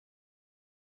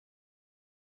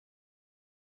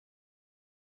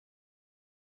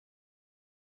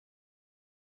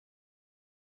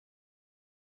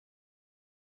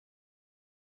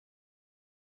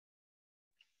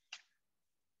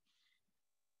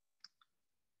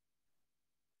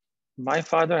My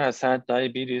father has had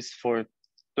diabetes for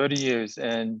 30 years,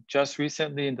 and just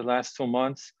recently, in the last 2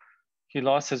 months, he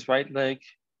lost his right leg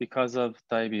because of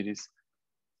diabetes.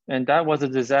 And that was a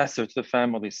disaster to the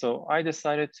family. So I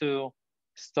decided to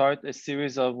start a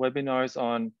series of webinars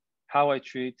on how I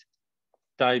treat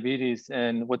diabetes.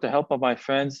 And with the help of my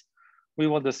friends, we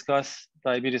will discuss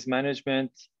diabetes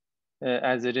management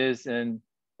as it is in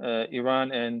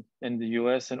Iran and in the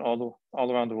US and all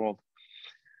around the world.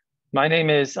 My name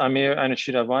is Amir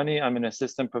Anushiravani. I'm an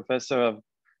assistant professor of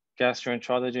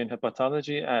gastroenterology and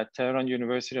hepatology at Tehran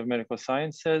University of Medical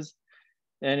Sciences.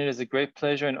 And it is a great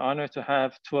pleasure and honor to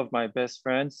have two of my best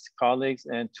friends, colleagues,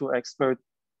 and two expert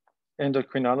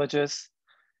endocrinologists.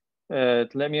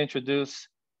 Let me introduce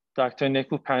Dr.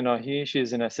 Niku Panahi. She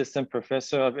is an assistant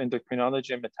professor of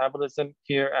endocrinology and metabolism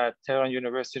here at Tehran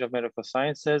University of Medical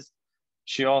Sciences.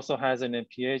 She also has an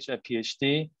MPH, a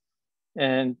PhD.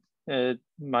 And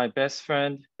my best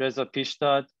friend, Reza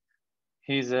Pishtad,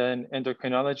 he's an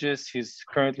endocrinologist. He's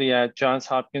currently at Johns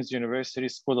Hopkins University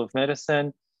School of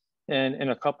Medicine. And in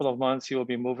a couple of months, he will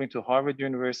be moving to Harvard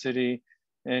University,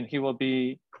 and he will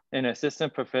be an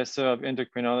assistant professor of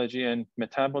endocrinology and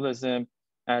metabolism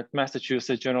at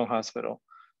Massachusetts General Hospital.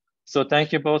 So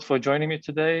thank you both for joining me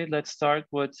today. Let's start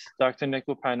with Dr.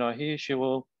 Niku Panahi. She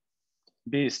will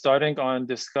be starting on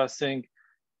discussing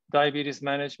diabetes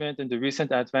management and the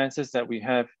recent advances that we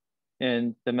have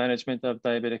in the management of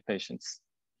diabetic patients.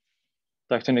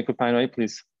 Dr. Niku Panahi,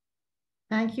 please.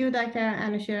 Thank you, Dr.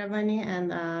 Anushiravani,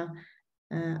 and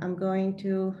I'm going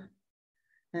to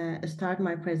start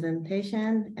my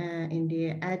presentation in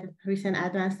the recent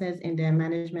advances in the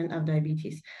management of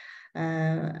diabetes.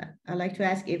 I'd like to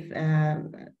ask if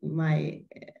my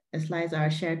slides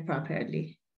are shared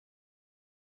properly.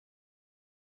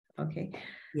 Okay.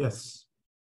 Yes.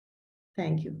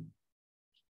 Thank you.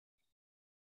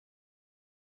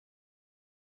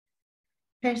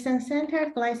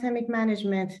 Person-centered glycemic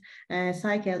management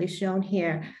cycle is shown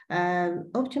here.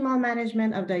 Optimal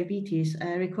management of diabetes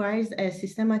requires a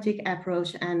systematic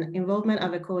approach and involvement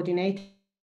of a coordinated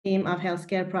team of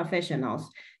healthcare professionals.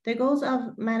 The goals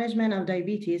of management of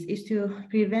diabetes is to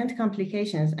prevent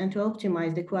complications and to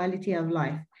optimize the quality of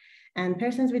life. And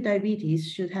persons with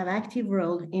diabetes should have active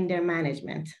role in their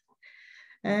management.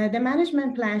 The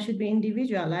management plan should be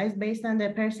individualized based on the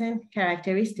person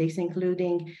characteristics,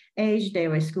 including age,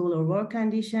 their school or work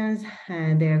conditions,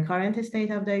 their current state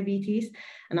of diabetes,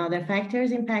 and other factors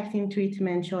impacting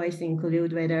treatment choice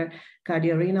include whether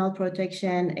cardiorenal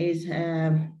protection is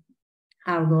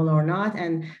our goal or not,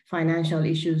 and financial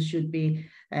issues should be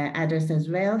addressed as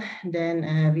well.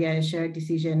 Then via shared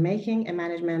decision-making, a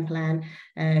management plan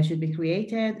should be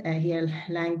created. Here,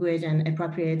 language and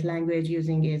appropriate language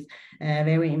using is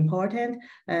very important.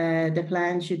 The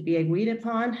plan should be agreed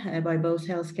upon by both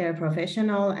healthcare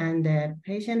professional and the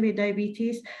patient with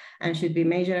diabetes, and should be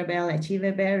measurable,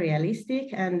 achievable,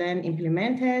 realistic, and then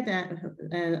implemented.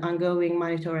 Ongoing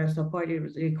monitor and support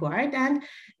is required, and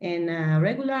in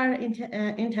regular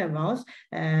intervals,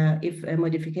 if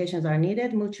modifications are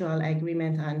needed, mutual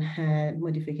agreement on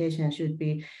modification should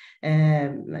be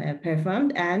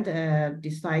performed, and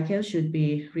this cycle should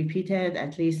be repeated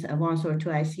at least once or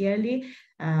twice yearly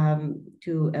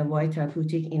to avoid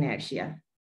therapeutic inertia.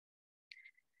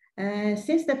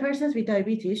 Since the persons with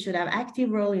diabetes should have active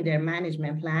role in their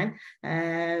management plan,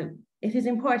 it is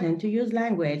important to use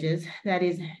languages that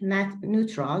is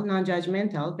neutral,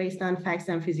 non-judgmental, based on facts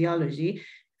and physiology,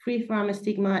 free from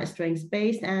stigma,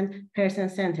 strengths-based, and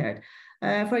person-centered.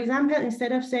 For example,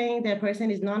 instead of saying the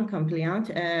person is non-compliant,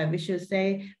 we should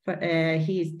say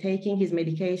he is taking his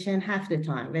medication half the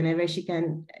time, whenever she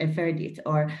can afford it,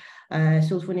 or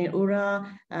sulfonylurea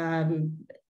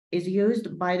is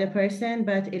used by the person,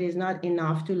 but it is not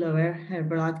enough to lower her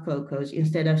blood glucose,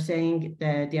 instead of saying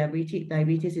the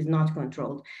diabetes is not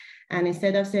controlled. And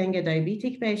instead of saying a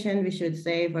diabetic patient, we should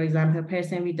say, for example, a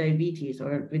person with diabetes,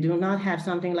 or we do not have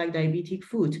something like diabetic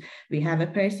foot. We have a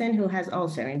person who has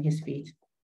ulcer in his feet.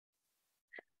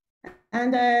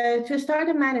 And to start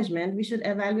the management, we should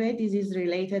evaluate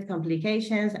disease-related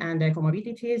complications and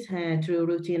comorbidities through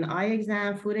routine eye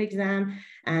exam, foot exam,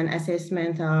 and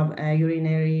assessment of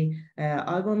urinary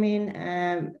albumin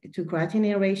to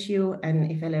creatinine ratio. And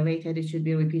if elevated, it should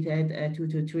be repeated 2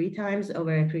 to 3 times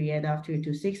over a period of 3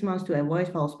 to 6 months to avoid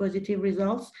false positive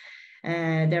results.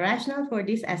 The rationale for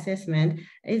this assessment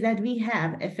is that we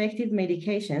have effective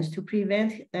medications to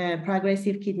prevent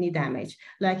progressive kidney damage,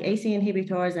 like AC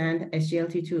inhibitors and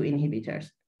SGLT2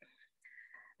 inhibitors.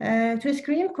 To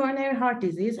screen coronary heart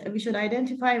disease, we should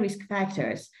identify risk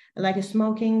factors like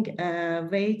smoking,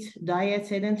 weight, diet,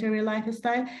 sedentary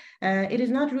lifestyle. It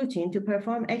is not routine to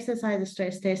perform exercise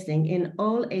stress testing in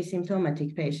all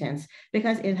asymptomatic patients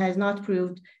because it has not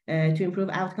proved to improve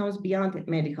outcomes beyond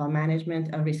medical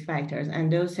management of risk factors.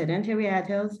 And those sedentary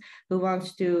adults who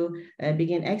want to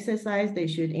begin exercise, they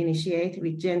should initiate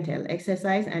with gentle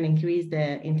exercise and increase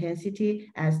the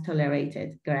intensity as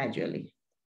tolerated gradually.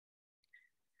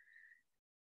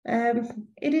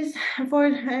 It is for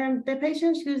the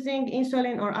patients using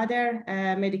insulin or other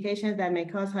medications that may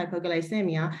cause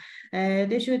hypoglycemia,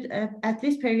 they should at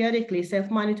least periodically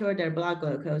self-monitor their blood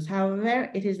glucose. However,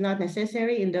 it is not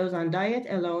necessary in those on diet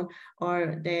alone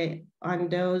or on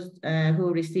those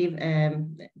who receive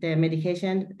the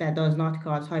medication that does not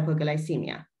cause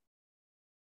hypoglycemia.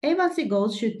 A1C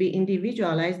goals should be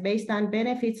individualized based on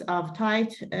benefits of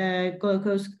tight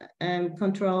glucose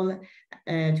control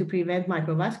to prevent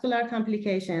microvascular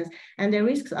complications and the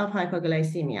risks of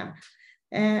hypoglycemia.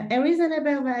 A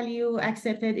reasonable value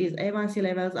accepted is A1C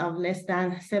levels of less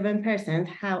than 7%.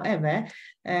 However,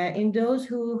 in those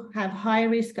who have high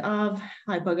risk of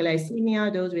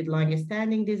hypoglycemia, those with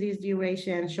long-standing disease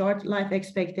duration, short life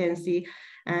expectancy,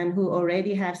 and who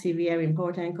already have severe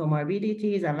important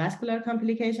comorbidities and vascular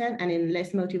complications, and in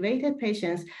less motivated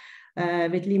patients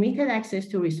with limited access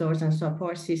to resource and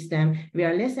support system, we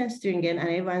are less than stringent, and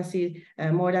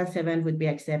A1C more than 7 would be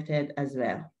accepted as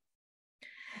well.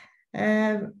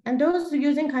 And those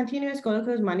using continuous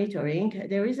glucose monitoring,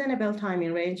 the reasonable time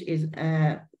in range is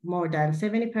more than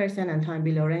 70% and time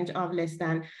below range of less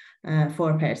than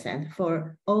 4%.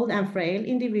 For old and frail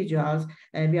individuals,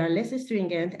 we are less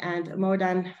stringent and more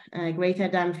than greater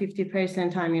than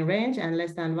 50% time in range and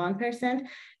less than 1%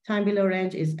 time below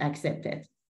range is accepted.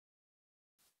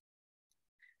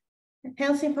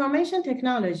 Health information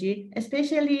technology,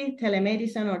 especially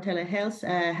telemedicine or telehealth,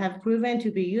 have proven to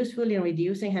be useful in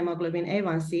reducing hemoglobin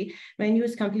A1C when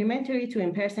used complementary to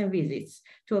in-person visits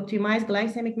to optimize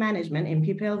glycemic management in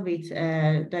people with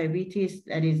diabetes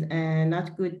that is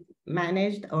not good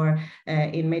managed or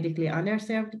in medically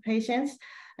underserved patients.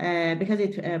 Because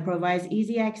it provides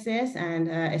easy access and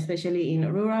especially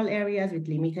in rural areas with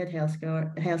limited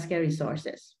healthcare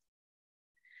resources.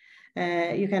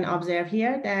 You can observe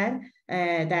here that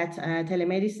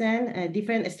telemedicine,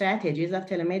 different strategies of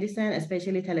telemedicine,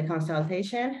 especially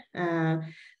teleconsultation,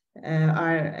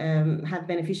 have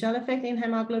beneficial effect in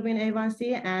hemoglobin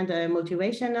A1C, and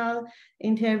motivational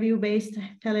interview-based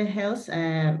telehealth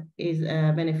is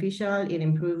beneficial in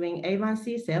improving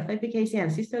A1C, self-efficacy,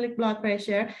 and systolic blood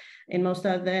pressure in most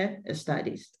of the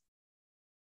studies.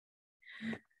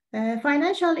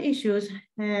 Financial issues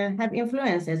have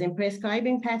influences in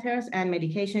prescribing patterns and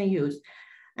medication use.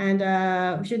 And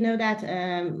we should know that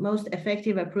most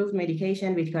effective approved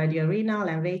medication with cardiorenal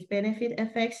and weight benefit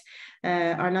effects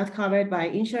are not covered by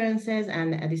insurances,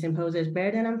 and this imposes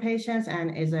burden on patients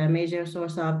and is a major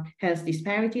source of health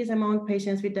disparities among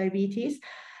patients with diabetes.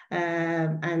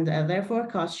 Therefore,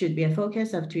 cost should be a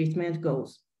focus of treatment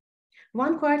goals.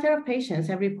 1/4 of patients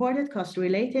have reported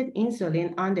cost-related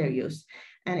insulin underuse.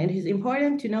 And it is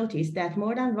important to notice that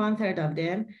more than 1/3 of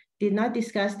them did not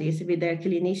discuss this with their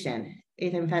clinician.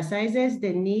 It emphasizes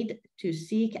the need to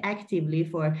seek actively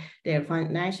for their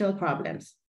financial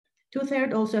problems.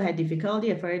 2/3 also had difficulty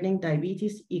affording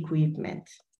diabetes equipment.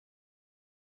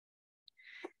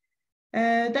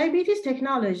 Diabetes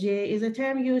technology is a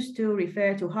term used to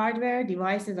refer to hardware,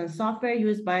 devices, and software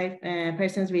used by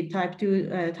persons with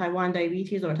type 1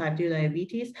 diabetes or type 2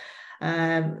 diabetes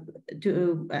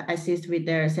to assist with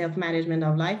their self-management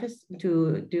of life,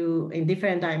 to do in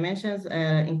different dimensions,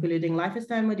 including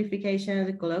lifestyle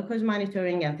modifications, glucose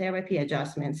monitoring, and therapy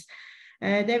adjustments.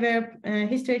 They were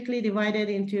historically divided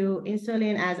into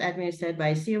insulin as administered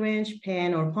by syringe,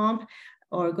 pen, or pump,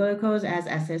 or glucose as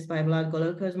assessed by blood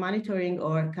glucose monitoring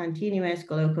or continuous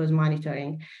glucose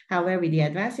monitoring. However, with the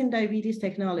advance in diabetes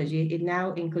technology, it now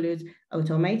includes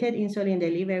automated insulin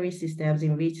delivery systems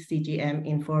in which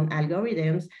CGM-informed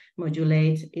algorithms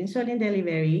modulate insulin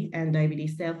delivery, and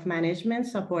diabetes self-management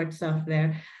support software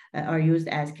are used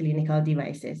as clinical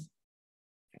devices.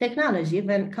 Technology,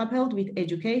 when coupled with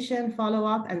education,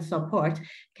 follow-up, and support,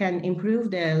 can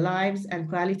improve the lives and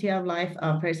quality of life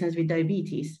of persons with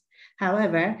diabetes.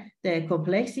 However, the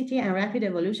complexity and rapid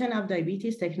evolution of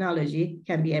diabetes technology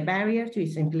can be a barrier to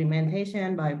its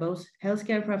implementation by both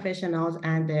healthcare professionals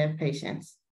and the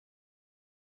patients.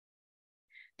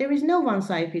 There is no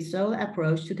one-size-fits-all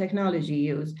approach to technology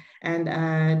use, and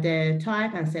the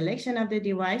type and selection of the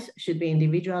device should be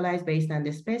individualized based on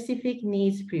the specific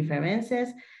needs, preferences,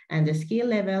 and the skill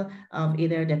level of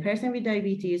either the person with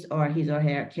diabetes or his or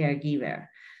her caregiver.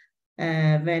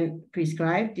 When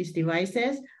prescribed these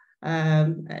devices,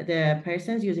 the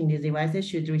persons using these devices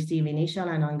should receive initial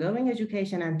and ongoing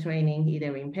education and training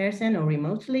either in person or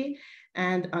remotely,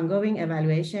 and ongoing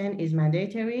evaluation is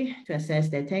mandatory to assess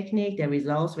the technique, the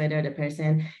results, whether the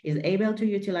person is able to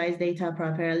utilize data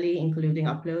properly, including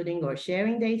uploading or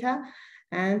sharing data,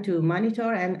 and to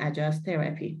monitor and adjust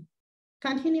therapy.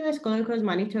 Continuous glucose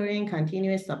monitoring,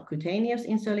 continuous subcutaneous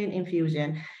insulin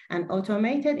infusion, and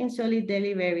automated insulin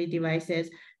delivery devices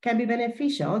can be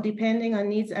beneficial depending on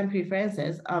needs and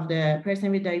preferences of the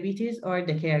person with diabetes or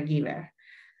the caregiver.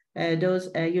 Those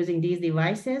using these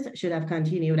devices should have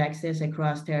continued access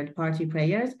across third-party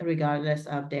payers, regardless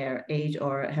of their age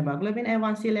or hemoglobin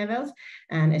A1C levels,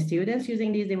 and students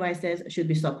using these devices should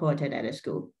be supported at a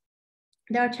school.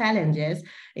 There are challenges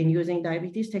in using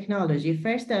diabetes technology.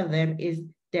 First of them is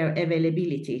their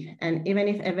availability, and even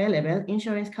if available,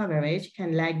 insurance coverage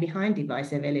can lag behind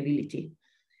device availability.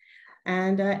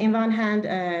 And in one hand,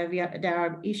 there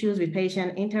are issues with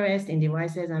patient interest in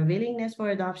devices and willingness for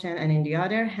adoption. And in the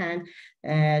other hand,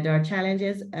 there are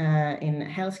challenges in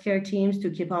healthcare teams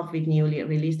to keep up with newly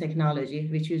released technology,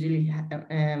 which usually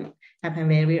happen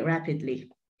very rapidly.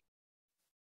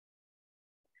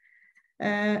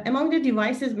 Among the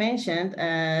devices mentioned,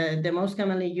 the most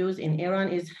commonly used in Iran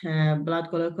is blood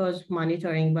glucose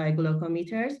monitoring by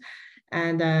glucometers.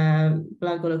 And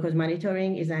blood glucose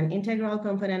monitoring is an integral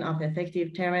component of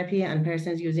effective therapy on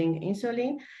persons using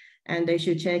insulin. And they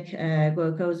should check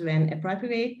glucose when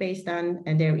appropriate based on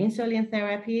their insulin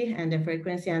therapy, and the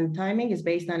frequency and timing is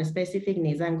based on specific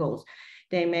needs and goals.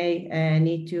 They may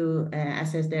need to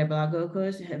assess their blood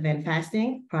glucose when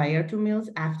fasting, prior to meals,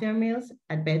 after meals,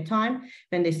 at bedtime,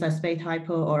 when they suspect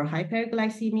hypo or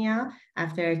hyperglycemia,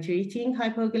 after treating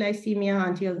hypoglycemia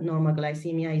until normal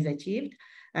glycemia is achieved,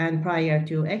 and prior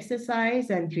to exercise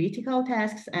and critical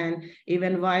tasks, and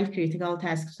even while critical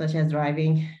tasks such as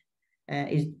driving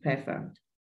is performed.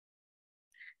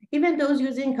 Even those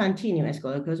using continuous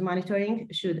glucose monitoring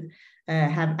should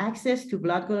have access to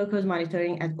blood glucose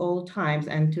monitoring at all times,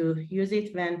 and to use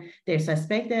it when they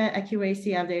suspect the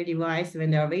accuracy of their device,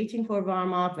 when they're waiting for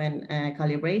warm-up, when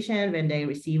calibration, when they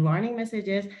receive warning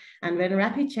messages, and when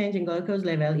rapid change in glucose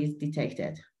level is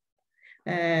detected.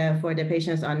 For the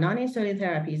patients on non-insulin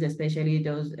therapies, especially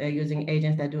those using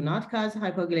agents that do not cause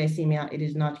hypoglycemia, it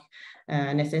is not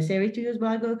necessary to use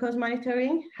blood glucose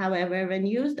monitoring. However, when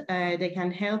used, they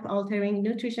can help altering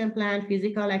nutrition plan,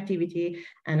 physical activity,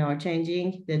 and or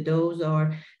changing the dose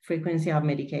or frequency of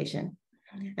medication.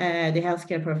 The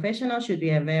healthcare professional should be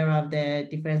aware of the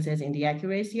differences in the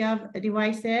accuracy of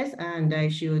devices, and they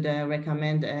should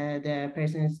recommend the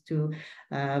persons to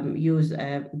use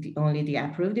only the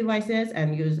approved devices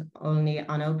and use only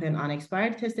unopened,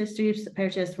 unexpired test strips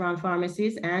purchased from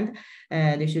pharmacies. And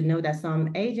they should know that some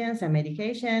agents and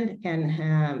medication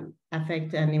can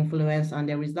affect and influence on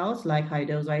the results, like high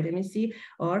dose vitamin C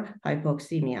or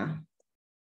hypoxemia.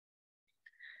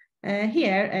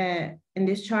 Here in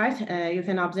this chart, you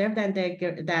can observe that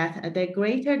the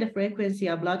greater the frequency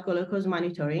of blood glucose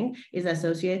monitoring is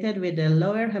associated with the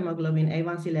lower hemoglobin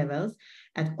A1C levels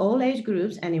at all age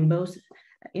groups and in both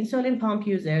insulin pump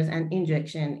users and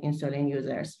injection insulin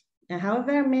users.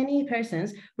 However, many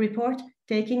persons report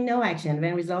taking no action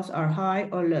when results are high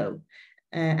or low.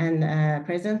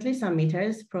 Presently, some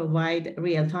meters provide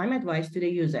real-time advice to the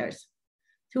users.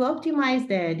 To optimize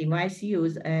the device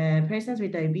use, persons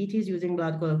with diabetes using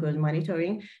blood glucose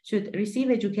monitoring should receive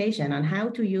education on how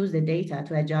to use the data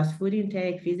to adjust food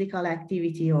intake, physical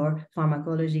activity, or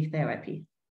pharmacologic therapy.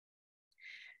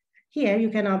 Here you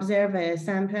can observe a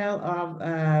sample of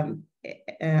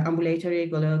ambulatory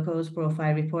glucose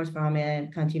profile reports from a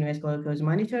continuous glucose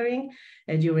monitoring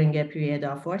during a period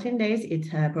of 14 days. It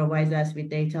provides us with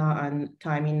data on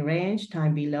time in range,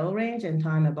 time below range, and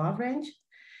time above range.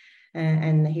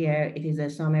 And here it is a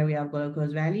summary of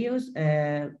glucose values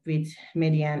with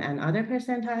median and other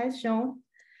percentiles shown.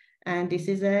 And this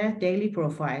is a daily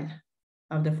profile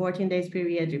of the 14 days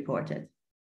period reported.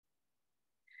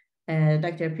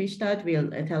 Dr. Pishtad will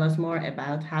tell us more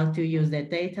about how to use the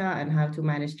data and how to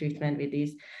manage treatment with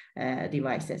these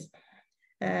devices.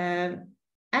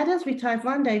 Adults with type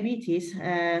 1 diabetes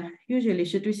usually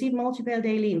should receive multiple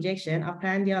daily injection of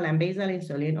prandial and basal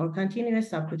insulin or continuous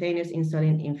subcutaneous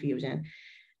insulin infusion.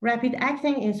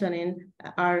 Rapid-acting insulin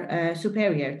are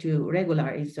superior to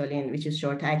regular insulin, which is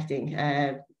short-acting.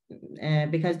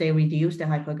 because they reduce the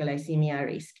hypoglycemia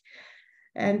risk.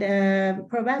 And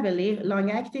probably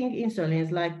long-acting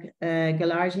insulins like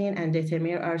glargine and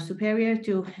detemir are superior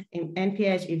to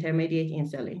NPH intermediate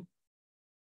insulin.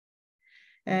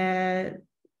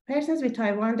 Persons with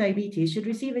type 1 diabetes should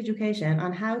receive education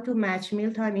on how to match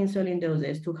mealtime insulin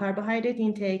doses to carbohydrate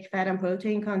intake, fat and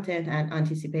protein content, and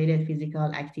anticipated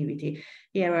physical activity.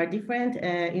 Here are different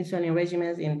insulin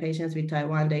regimens in patients with type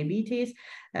 1 diabetes.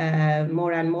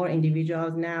 More and more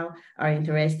individuals now are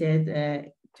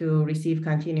interested to receive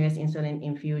continuous insulin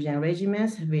infusion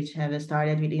regimens, which have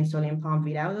started with insulin pump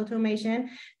without automation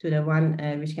to the one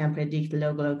which can predict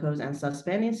low glucose and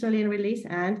suspend insulin release,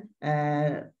 and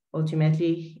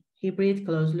ultimately hybrid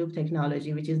closed loop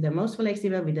technology, which is the most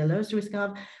flexible with the lowest risk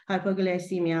of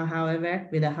hypoglycemia, however,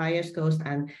 with the highest cost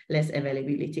and less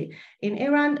availability. In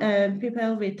Iran,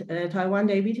 people with type 1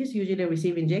 diabetes usually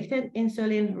receive injected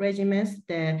insulin regimens.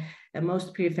 The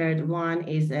most preferred one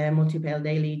is a multiple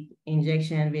daily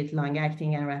injection with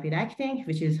long-acting and rapid-acting,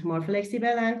 which is more flexible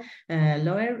and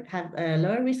have a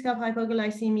lower risk of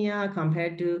hypoglycemia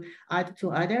compared to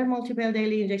other multiple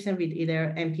daily injections with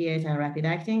either MPH and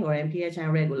rapid-acting or MPH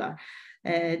and regular.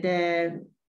 The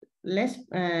less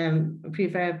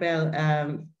preferable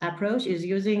approach is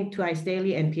using twice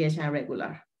daily NPH and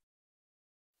regular,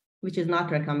 which is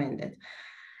not recommended.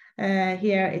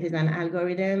 Here it is an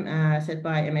algorithm set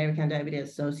by American Diabetes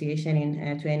Association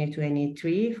in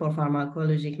 2023 for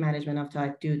pharmacologic management of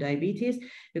type 2 diabetes.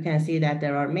 You can see that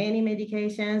there are many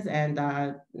medications, and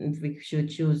we should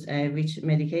choose which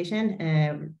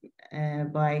medication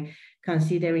by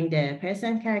considering the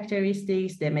person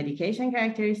characteristics, the medication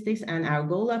characteristics, and our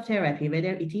goal of therapy,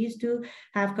 whether it is to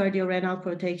have cardiorenal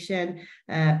protection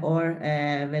or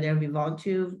whether we want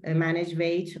to manage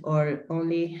weight or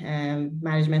only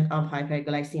management of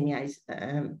hyperglycemia is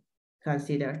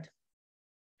considered.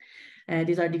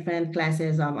 These are different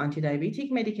classes of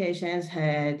antidiabetic medications.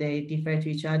 They differ to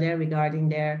each other regarding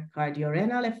their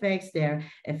cardiorenal effects, their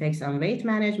effects on weight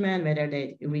management, whether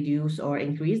they reduce or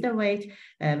increase the weight,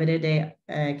 whether they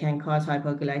can cause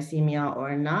hypoglycemia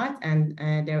or not, and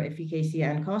their efficacy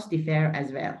and cost differ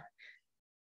as well.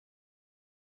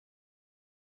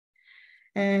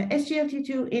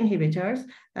 SGLT2 inhibitors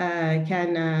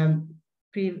can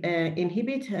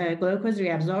inhibit glucose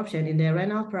reabsorption in the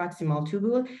renal proximal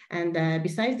tubule, and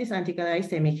besides this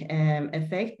antiglycemic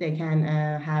effect, they can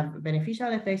have beneficial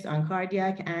effects on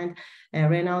cardiac and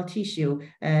renal tissue.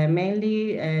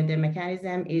 Mainly, the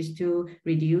mechanism is to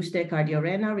reduce the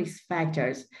cardiorenal risk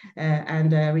factors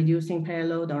and reducing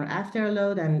preload or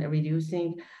afterload, and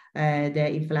reducing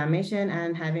the inflammation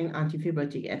and having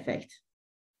antifibrotic effect.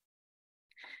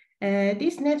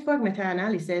 This network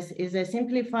meta-analysis is a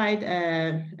simplified,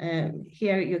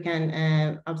 here you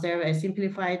can observe a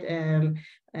simplified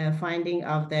finding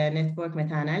of the network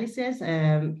meta-analysis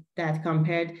that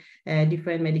compared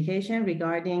different medication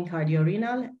regarding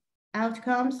cardiorenal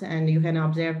outcomes, and you can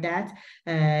observe that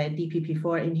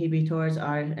DPP4 inhibitors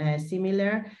are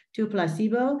similar to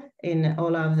placebo in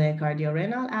all of the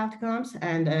cardiorenal outcomes,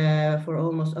 and for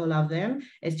almost all of them,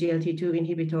 SGLT2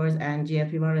 inhibitors and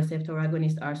GLP-1 receptor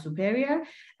agonists are superior.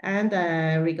 And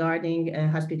regarding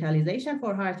hospitalization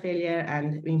for heart failure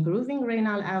and improving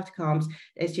renal outcomes,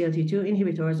 SGLT2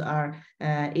 inhibitors are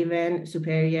even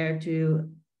superior to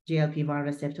GLP-1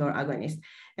 receptor agonists.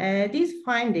 These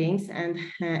findings and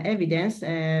evidence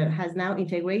has now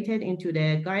integrated into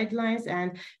the guidelines,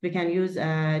 and we can use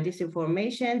this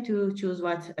information to choose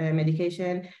what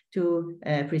medication to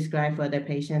prescribe for the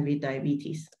patient with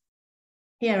diabetes.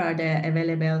 Here are the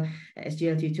available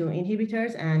SGLT2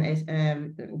 inhibitors and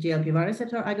GLP-1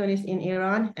 receptor agonists in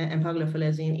Iran,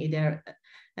 empagliflozin either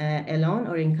alone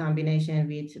or in combination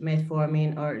with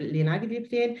metformin or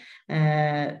linagliptin.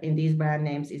 In these brand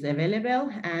names is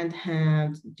available, and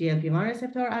GLP-1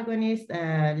 receptor agonist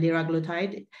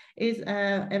liraglutide is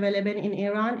available in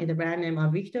Iran in the brand name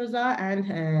of Victoza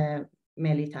and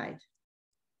Melitide.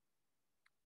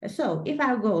 So if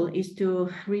our goal is to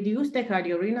reduce the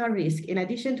cardiorenal risk, in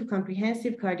addition to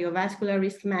comprehensive cardiovascular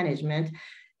risk management,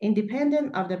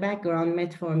 independent of the background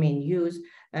metformin use,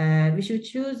 we should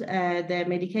choose the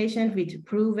medication with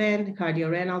proven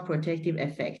cardiorenal protective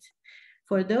effect.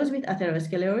 For those with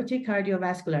atherosclerotic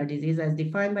cardiovascular disease, as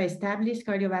defined by established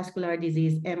cardiovascular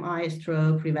disease, MI,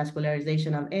 stroke,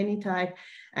 revascularization of any type,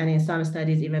 and in some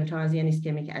studies, even transient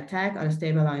ischemic attack,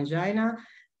 unstable angina,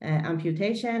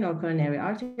 amputation or coronary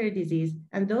artery disease,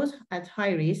 and those at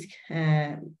high risk,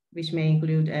 which may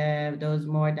include those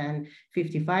more than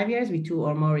 55 years with 2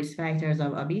 or more risk factors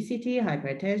of obesity,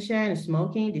 hypertension,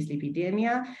 smoking,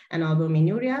 dyslipidemia, and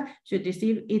albuminuria, should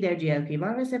receive either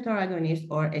GLP-1 receptor agonist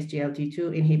or SGLT2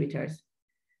 inhibitors.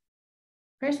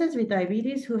 Persons with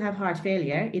diabetes who have heart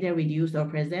failure, either reduced or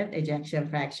preserved ejection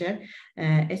fraction,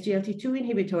 SGLT2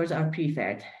 inhibitors are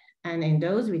preferred. And in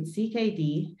those with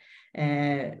CKD,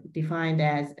 defined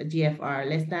as GFR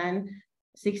less than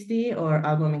 60 or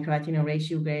albumin-creatinine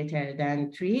ratio greater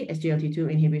than 3, SGLT2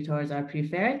 inhibitors are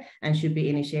preferred and should be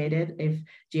initiated if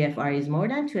GFR is more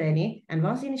than 20. And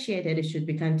once initiated, it should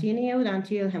be continued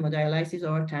until hemodialysis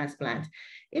or transplant.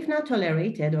 If not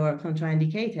tolerated or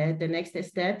contraindicated, the next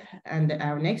step and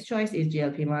our next choice is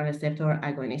GLP-1 receptor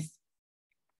agonist.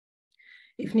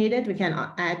 If needed, we can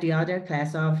add the other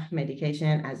class of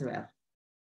medication as well.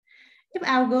 If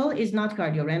our goal is not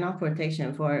cardiorenal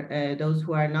protection for those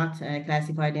who are not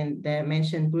classified in the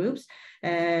mentioned groups,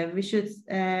 we should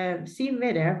see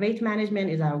whether weight management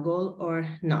is our goal or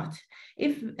not.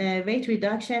 If weight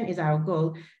reduction is our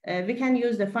goal, we can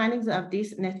use the findings of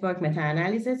this network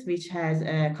meta-analysis, which has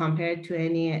compared to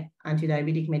any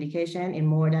anti-diabetic medication in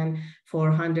more than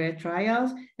 400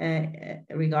 trials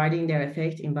regarding their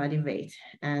effect in body weight.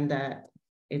 And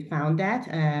it found that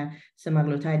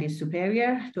semaglutide is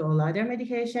superior to all other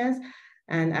medications.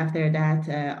 And after that,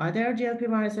 other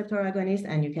GLP-1 receptor agonists,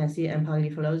 and you can see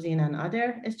empagliflozin and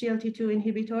other SGLT2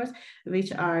 inhibitors,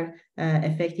 which are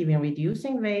effective in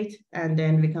reducing weight. And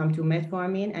then we come to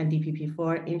metformin and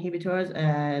DPP-4 inhibitors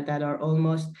that are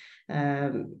almost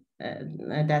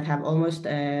that have almost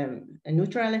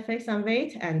neutral effects on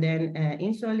weight, and then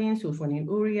insulin,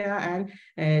 sulfonylurea, and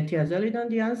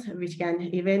thiazolidinediones, which can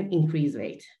even increase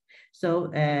weight. So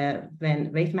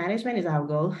when weight management is our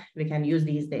goal, we can use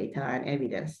these data and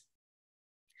evidence.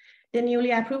 The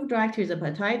newly approved drug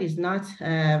tirzepatide is not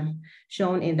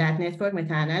shown in that network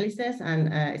meta-analysis,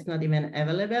 and it's not even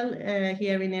available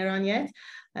here in Iran yet.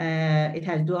 It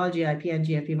has dual GIP and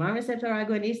GLP-1 receptor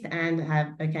agonist and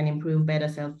can improve beta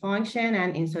cell function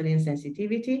and insulin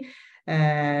sensitivity.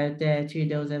 The 3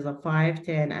 doses of 5,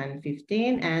 10, and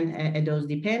 15, and a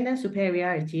dose-dependent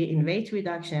superiority in weight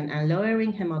reduction and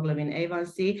lowering hemoglobin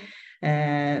A1C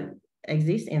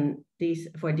exists in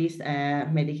for this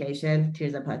medication,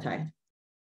 tirzepatide.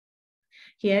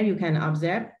 Here you can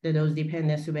observe the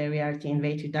dose-dependent superiority in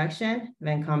weight reduction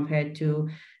when compared to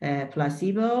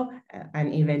placebo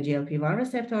and even GLP-1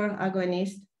 receptor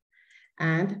agonist,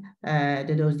 and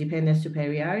the dose-dependent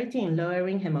superiority in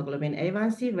lowering hemoglobin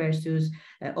A1C versus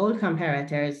all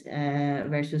comparators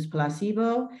versus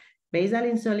placebo, basal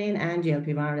insulin, and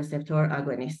GLP-1 receptor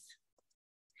agonists.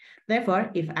 Therefore,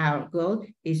 if our goal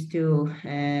is to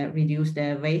reduce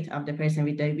the weight of the person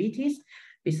with diabetes,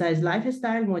 besides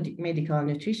lifestyle, medical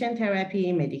nutrition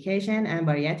therapy, medication, and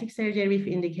bariatric surgery if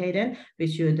indicated, we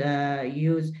should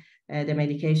use the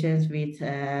medications with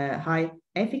high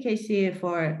efficacy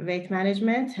for weight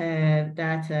management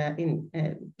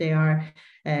they are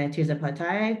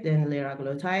tirzepatide, then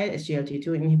liraglutide, SGLT2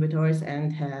 inhibitors,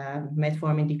 and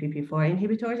metformin DPP-4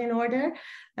 inhibitors in order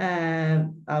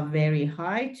of very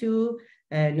high to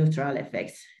neutral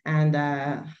effects. And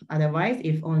otherwise,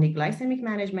 if only glycemic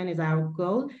management is our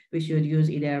goal, we should use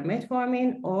either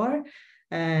metformin or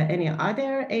any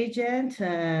other agent,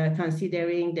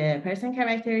 considering the person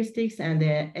characteristics and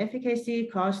the efficacy,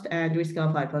 cost, and risk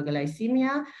of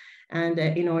hypoglycemia. And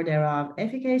in order of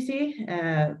efficacy,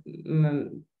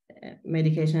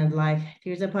 medications like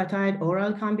tirzepatide,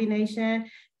 oral combination,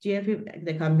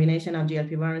 the combination of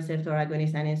GLP-1 receptor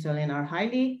agonist and insulin are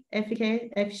highly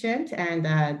efficient. And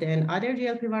then other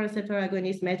GLP-1 receptor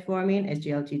agonists, metformin,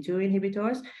 SGLT2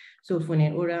 inhibitors,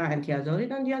 sulfonylurea and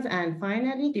thiazolidinediones, and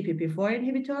finally DPP-4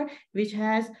 inhibitor, which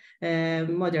has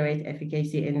moderate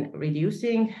efficacy in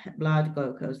reducing blood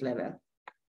glucose level.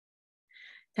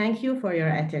 Thank you for your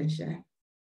attention.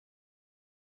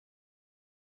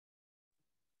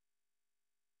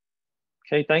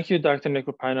 Okay, thank you, Dr.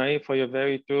 Nekopanai, for your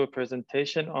very thorough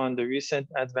presentation on the recent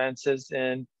advances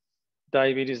in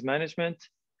diabetes management.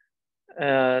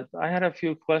 I had a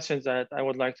few questions that I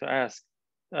would like to ask.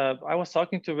 I was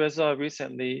talking to Reza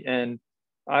recently, and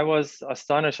I was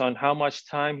astonished on how much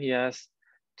time he has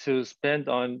to spend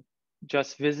on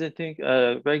just visiting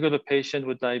a regular patient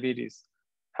with diabetes.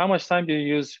 How much time do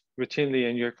you use routinely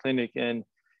in your clinic? And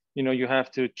you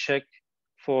have to check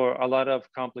for a lot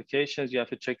of complications. You have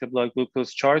to check the blood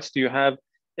glucose charts. Do you have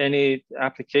any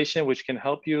application which can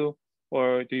help you,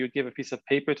 or do you give a piece of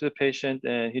paper to the patient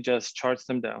and he just charts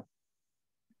them down?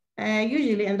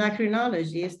 Usually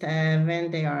endocrinologists, when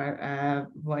they are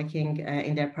working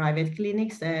in their private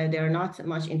clinics, they are not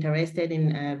much interested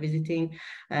in visiting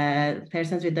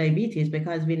persons with diabetes,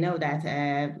 because we know that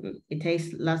it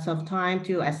takes lots of time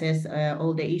to assess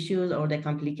all the issues or the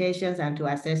complications, and to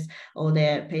assess all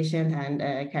the patient and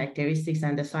characteristics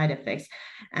and the side effects.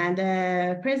 And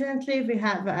presently we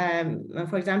have,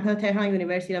 for example, Tehran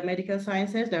University of Medical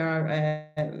Sciences, there are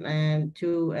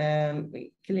two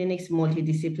clinics,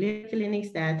 multidisciplinary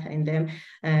clinics, that in them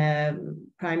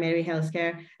primary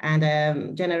healthcare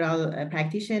and general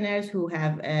practitioners who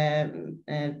have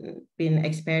been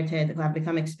experted, who have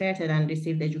become experted and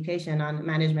received education on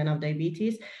management of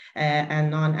diabetes and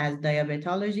known as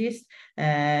diabetologists,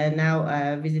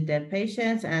 now visit their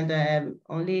patients, and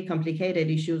only complicated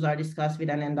issues are discussed with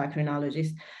an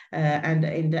endocrinologist. And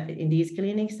in these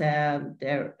clinics,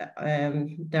 there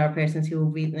are persons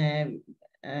who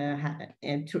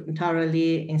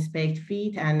thoroughly inspect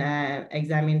feet and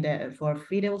examine for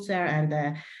feet ulcer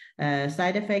and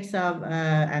side effects of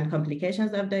and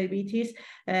complications of diabetes.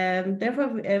 Therefore,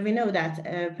 we know that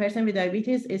a person with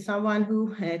diabetes is someone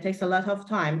who takes a lot of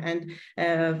time.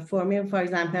 And for me, for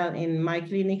example, in my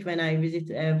clinic, when I visit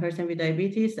a person with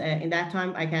diabetes, in that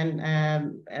time I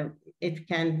can it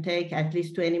can take at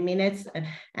least 20 minutes,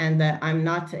 and I'm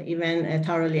not even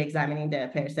thoroughly examining the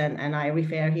person, and I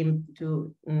refer him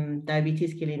to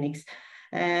diabetes clinics.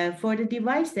 For the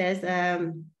devices,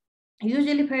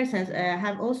 usually persons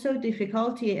have also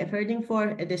difficulty affording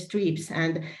for the strips,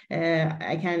 and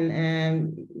I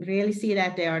can really see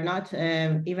that they are not,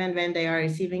 even when they are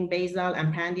receiving basal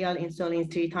and prandial insulin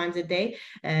 3 times a day,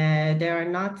 they are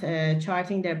not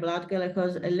charting their blood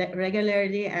glucose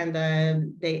regularly, and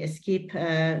they skip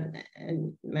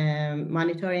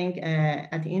monitoring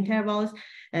at intervals,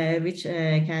 which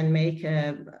can make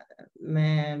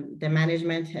the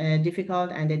management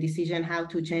difficult, and the decision how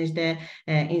to change the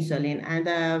insulin.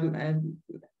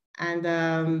 And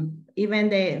even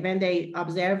when they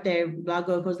observe their blood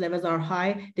glucose levels are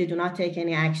high, they do not take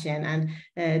any action, and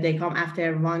they come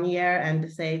after 1 year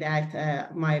and say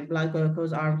that my blood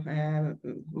glucose are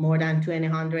more than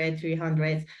 200,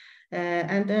 300.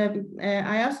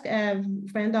 I asked a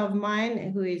friend of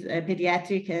mine who is a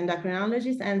pediatric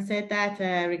endocrinologist, and said that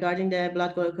regarding the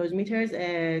blood glucose meters,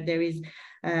 there is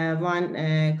one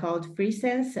called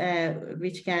FreeSense,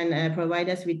 which can provide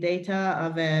us with data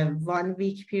of a 1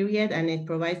 week period, and it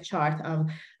provides chart of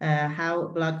how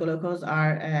blood glucose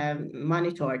are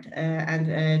monitored,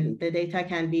 and the data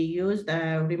can be used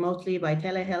remotely by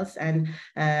telehealth, and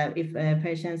if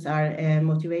patients are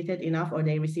motivated enough or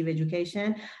they receive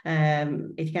education,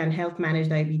 it can help manage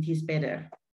diabetes better.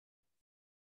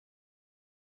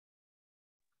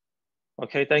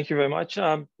 Okay, thank you very much.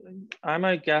 I'm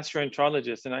a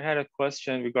gastroenterologist, and I had a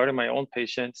question regarding my own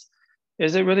patients.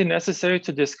 Is it really necessary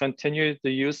to discontinue the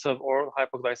use of oral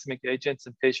hypoglycemic agents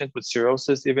in patients with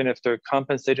cirrhosis, even if they're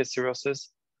compensated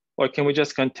cirrhosis? Or can we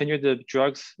just continue the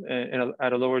drugs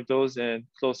at a lower dose and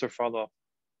closer follow-up?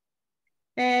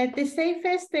 The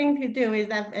safest thing to do is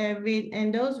that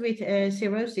in those with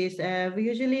cirrhosis, we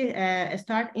usually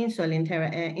start insulin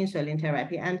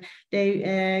therapy, and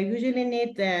they usually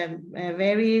need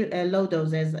very low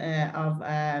doses of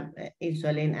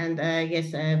insulin, and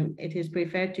yes, it is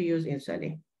preferred to use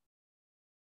insulin.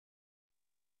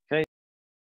 Okay.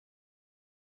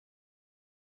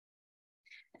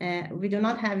 We do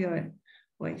not have your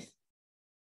voice.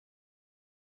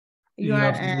 You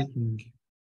are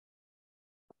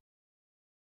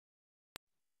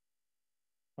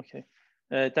Okay,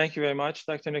 thank you very much,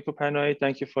 Dr. Nikopanoy.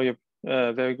 Thank you for your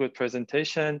very good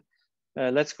presentation.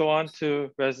 Let's go on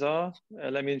to Reza.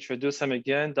 Let me introduce him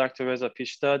again. Dr. Reza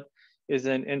Pishtad is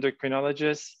an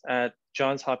endocrinologist at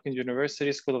Johns Hopkins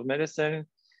University School of Medicine.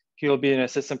 He'll be an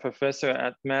assistant professor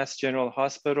at Mass General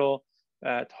Hospital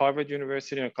at Harvard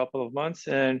University in a couple of months,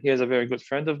 and he is a very good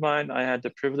friend of mine. I had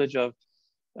the privilege of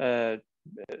him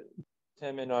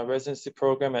in our residency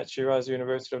program at Shiraz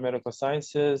University of Medical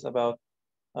Sciences about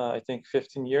I think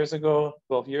 15 years ago,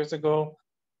 12 years ago.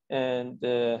 And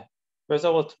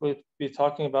Reza will be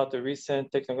talking about the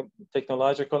recent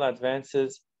technological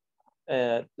advances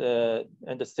and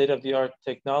the state-of-the-art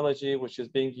technology which is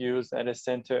being used at a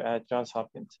center at Johns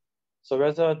Hopkins. So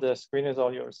Reza, the screen is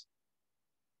all yours.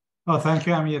 Oh, thank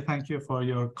you, Amir. Thank you for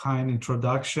your kind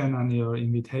introduction and your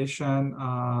invitation.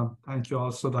 Thank you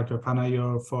also, Dr.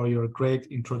 Panayor, for your great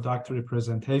introductory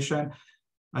presentation.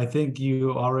 I think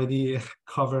you already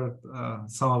covered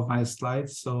some of my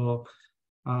slides, so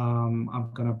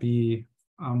I'm gonna be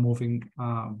moving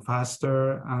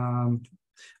faster.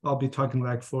 I'll be talking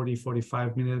like 40,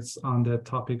 45 minutes on the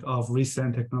topic of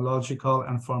recent technological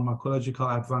and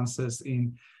pharmacological advances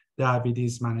in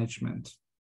diabetes management.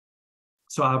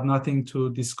 So I have nothing to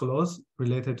disclose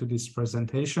related to this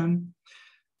presentation.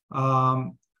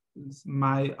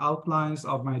 My outlines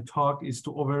of my talk is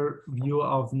to overview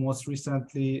of most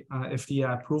recently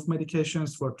FDA-approved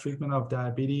medications for treatment of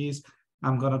diabetes.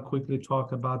 I'm going to quickly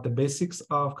talk about the basics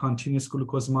of continuous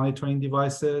glucose monitoring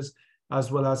devices,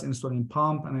 as well as insulin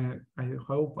pump, and I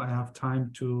hope I have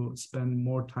time to spend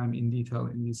more time in detail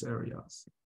in these areas.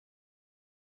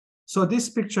 So this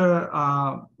picture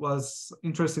was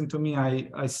interesting to me.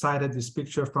 I cited this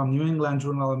picture from New England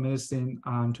Journal of Medicine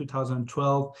in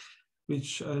 2012,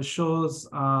 which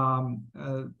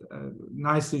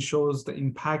nicely shows the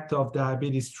impact of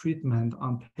diabetes treatment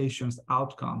on patients'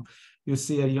 outcome. You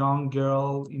see a young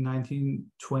girl in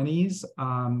 1920s,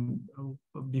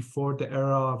 before the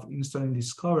era of insulin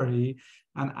discovery,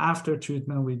 and after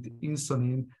treatment with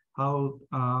insulin, how,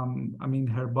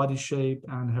 her body shape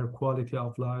and her quality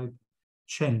of life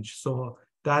changed. So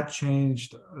that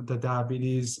changed the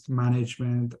diabetes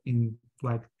management in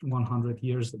like 100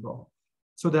 years ago.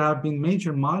 So there have been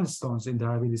major milestones in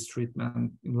diabetes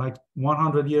treatment. Like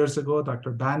 100 years ago,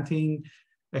 Dr. Banting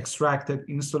extracted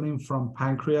insulin from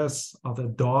pancreas of a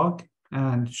dog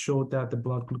and showed that the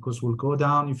blood glucose will go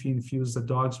down if you infuse the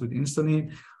dogs with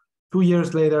insulin. 2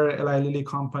 years later, Eli Lilly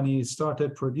company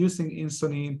started producing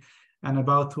insulin, and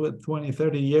about 20,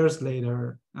 30 years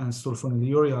later,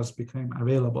 sulfonylureas became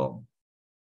available.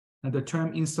 And the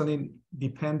term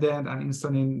insulin-dependent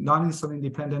and non-insulin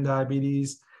dependent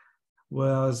diabetes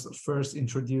was first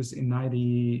introduced in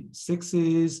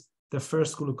 1960s. The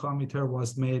first glucometer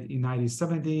was made in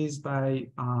 1970s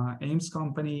by Ames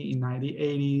company. In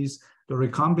 1980s, the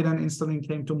recombinant insulin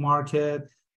came to market.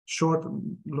 Short,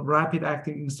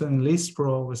 rapid-acting insulin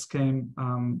Lispro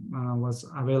was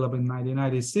available in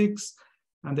 1996,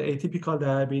 and the atypical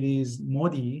diabetes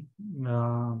MODI,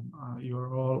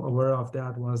 you're all aware of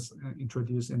that, was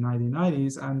introduced in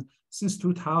 1990s, and since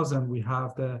 2000 we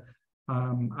have the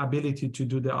ability to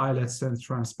do the islet cell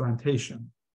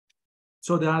transplantation.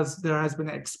 So there has been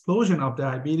an explosion of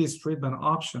diabetes treatment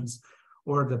options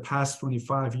over the past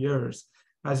 25 years.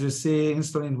 As you see,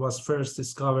 insulin was first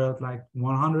discovered like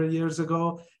 100 years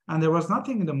ago, and there was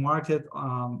nothing in the market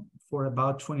for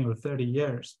about 20 or 30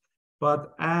 years.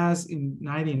 But as in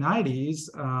 1990s,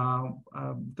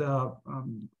 the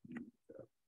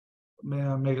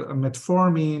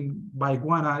metformin,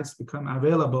 biguanides become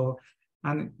available,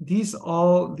 and these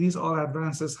all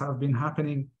advances have been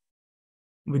happening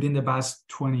within the past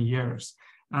 20 years.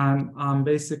 And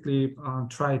basically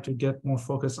try to get more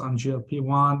focus on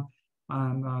GLP-1.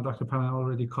 And Dr. Pana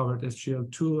already covered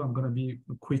SGL2. I'm going to be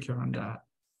quicker on that.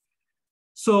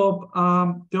 So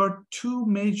there are two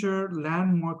major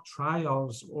landmark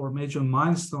trials or major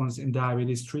milestones in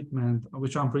diabetes treatment,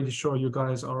 which I'm pretty sure you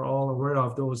guys are all aware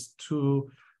of. Those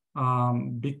two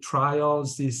big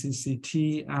trials,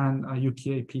 DCCT and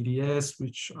UKPDS,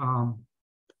 which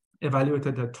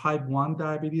evaluated the type 1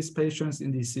 diabetes patients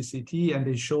in DCCT, and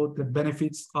they showed the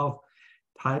benefits of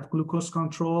tight glucose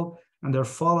control. And their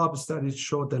follow-up studies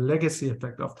showed the legacy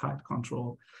effect of tight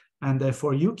control. And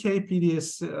for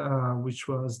UKPDS, which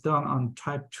was done on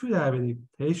type 2 diabetic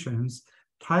patients,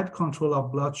 tight control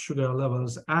of blood sugar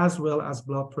levels as well as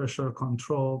blood pressure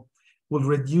control will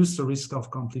reduce the risk of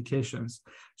complications.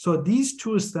 So these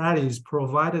two studies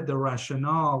provided the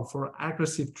rationale for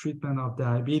aggressive treatment of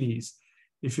diabetes.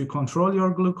 If you control your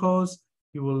glucose,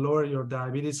 you will lower your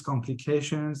diabetes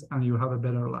complications and you have a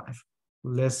better life,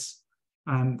 less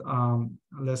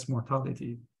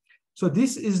mortality. So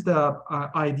this is the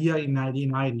idea in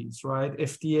 1990s, right?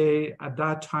 FDA at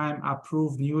that time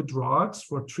approved new drugs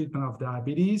for treatment of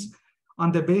diabetes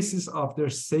on the basis of their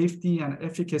safety and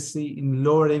efficacy in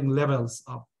lowering levels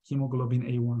of hemoglobin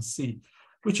A1C,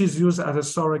 which is used as a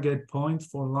surrogate point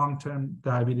for long-term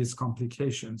diabetes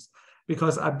complications.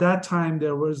 Because at that time,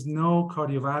 there was no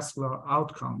cardiovascular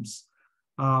outcomes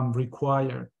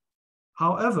required.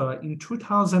 However, in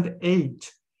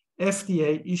 2008,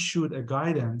 FDA issued a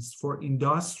guidance for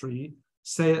industry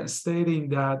stating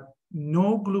that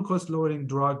no glucose-lowering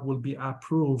drug will be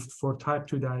approved for type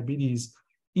 2 diabetes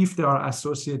if they are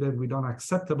associated with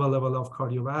unacceptable level of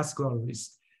cardiovascular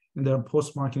risk in their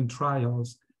post-marketing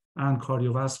trials and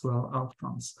cardiovascular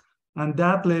outcomes. And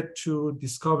that led to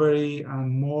discovery and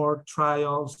more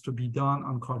trials to be done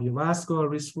on cardiovascular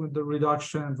risk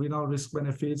reduction, renal risk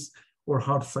benefits, or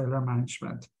heart failure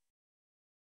management.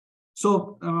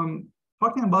 So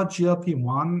talking about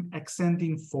GLP-1,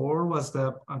 exendin-4 was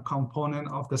the component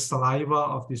of the saliva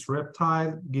of this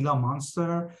reptile, Gila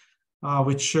monster.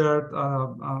 which shared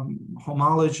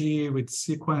homology with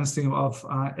sequencing of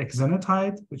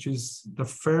exenatide, which is the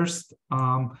first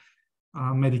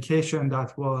medication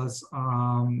that was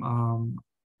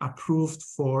approved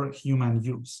for human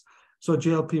use. So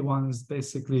GLP-1 is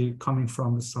basically coming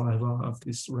from the saliva of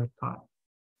this reptile.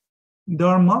 There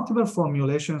are multiple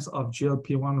formulations of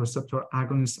GLP-1 receptor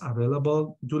agonists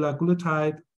available.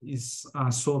 Dulaglutide is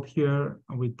sold here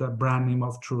with the brand name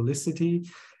of Trulicity,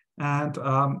 and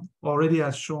already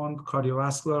has shown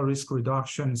cardiovascular risk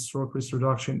reduction, stroke risk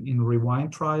reduction in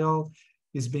REWIND trial,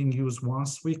 is being used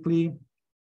once weekly.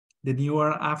 The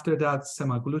newer, after that,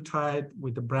 semaglutide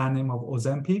with the brand name of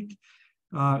Ozempic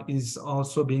is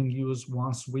also being used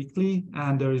once weekly.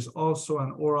 And there is also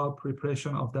an oral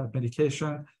preparation of that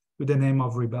medication with the name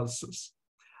of Rybelsus.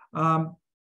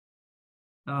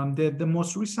 The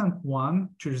most recent one,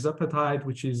 tirzepatide,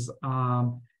 which is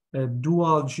a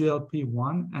dual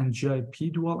GLP-1 and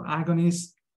GIP dual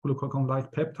agonist,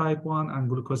 glucagon-like peptide 1 and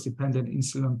glucose-dependent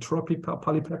insulin-tropy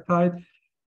polypeptide.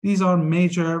 These are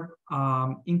major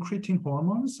incretin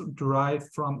hormones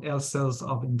derived from L cells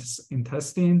of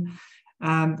intestine.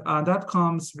 And that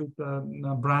comes with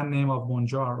the brand name of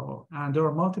Mounjaro. And there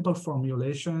are multiple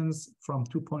formulations from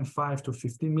 2.5 to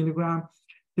 15 milligram.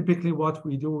 Typically, what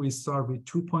we do is start with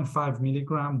 2.5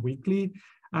 milligram weekly.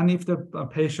 And if the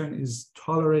patient is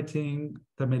tolerating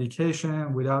the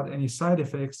medication without any side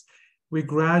effects, we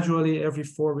gradually, every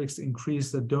 4 weeks,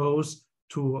 increase the dose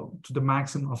to the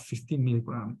maximum of 15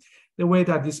 milligram. The way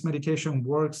that this medication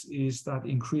works is that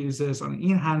increases or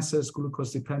enhances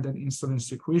glucose-dependent insulin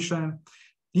secretion,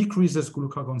 decreases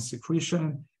glucagon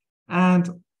secretion, and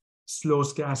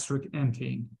slows gastric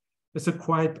emptying. It's a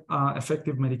quite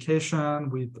effective medication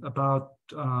with about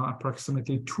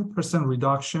approximately 2%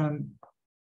 reduction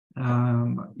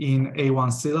in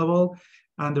A1C level,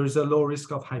 and there is a low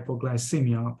risk of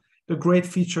hypoglycemia. The great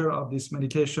feature of this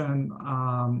medication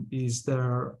is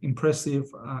their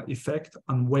impressive effect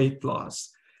on weight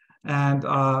loss. And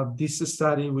this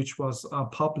study, which was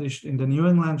published in the New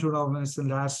England Journal of Medicine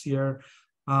last year,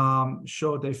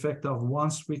 showed the effect of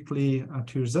once weekly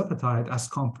tirzepatide as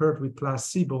compared with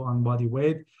placebo on body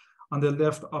weight. On the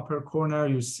left upper corner,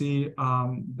 you see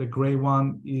the gray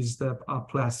one is the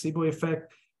placebo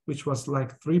effect, which was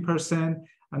like 3%,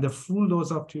 and the full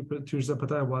dose of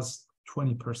tirzepatide was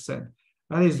 20%.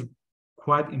 That is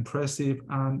quite impressive.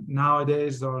 And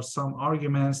nowadays, there are some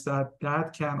arguments that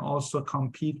that can also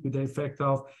compete with the effect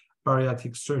of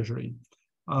bariatric surgery.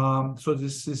 So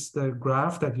this is the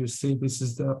graph that you see. This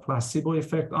is the placebo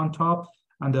effect on top,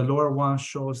 and the lower one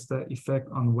shows the effect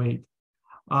on weight.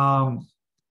 But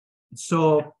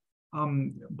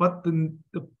the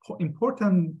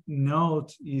important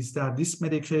note is that this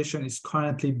medication is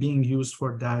currently being used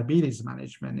for diabetes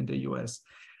management in the US,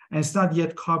 and it's not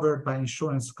yet covered by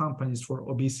insurance companies for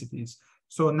obesities.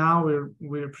 So now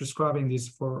we're prescribing this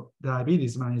for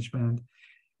diabetes management.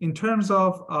 In terms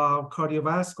of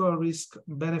cardiovascular risk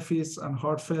benefits and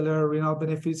heart failure, renal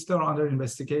benefits, they're under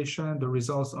investigation. The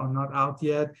results are not out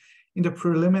yet. In the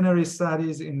preliminary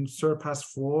studies in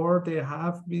SURPASS-4,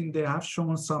 they have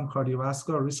shown some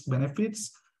cardiovascular risk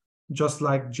benefits, just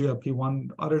like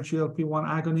other GLP-1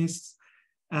 agonists.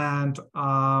 And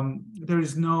there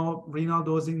is no renal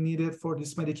dosing needed for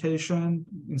this medication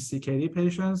in CKD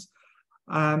patients.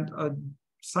 And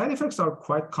side effects are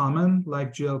quite common,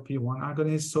 like GLP-1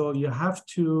 agonists. So you have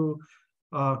to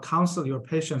counsel your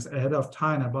patients ahead of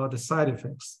time about the side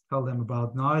effects. Tell them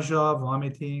about nausea,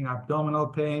 vomiting, abdominal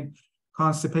pain,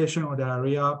 constipation or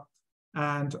diarrhea.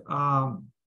 And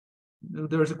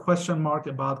there is a question mark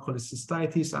about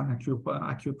cholecystitis and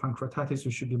acute pancreatitis.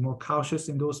 You should be more cautious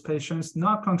in those patients,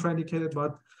 not contraindicated,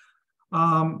 but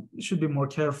you should be more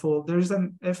careful. There is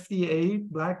an FDA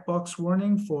black box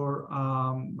warning for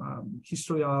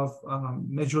history of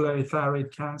medullary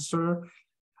thyroid cancer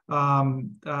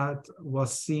that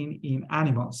was seen in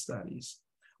animal studies.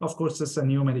 Of course, it's a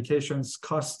new medication, it's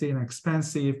costly and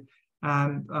expensive.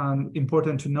 And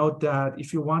important to note that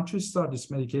if you want to start this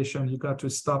medication, you got to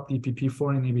stop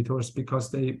DPP-4 inhibitors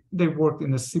because they work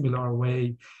in a similar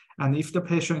way. And if the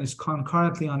patient is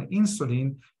concurrently on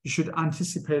insulin, you should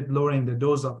anticipate lowering the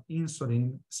dose of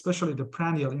insulin, especially the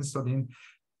prandial insulin,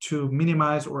 to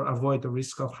minimize or avoid the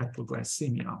risk of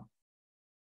hypoglycemia.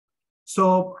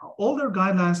 So older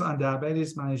guidelines on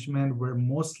diabetes management were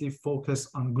mostly focused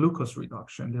on glucose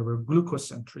reduction. They were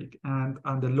glucose-centric, and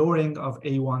on the lowering of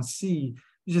A1C,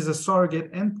 which is a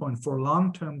surrogate endpoint for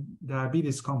long-term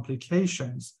diabetes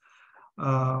complications,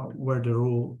 were the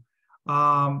rule.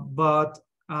 But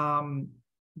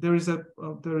there is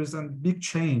a big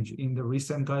change in the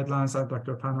recent guidelines that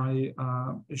Dr. Panahi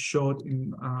showed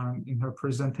in her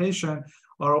presentation.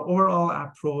 Our overall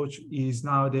approach is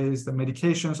nowadays the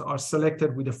medications are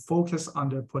selected with a focus on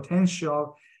their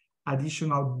potential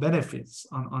additional benefits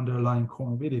on underlying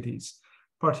comorbidities,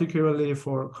 particularly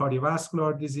for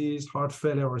cardiovascular disease, heart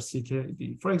failure, or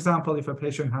CKD. For example, if a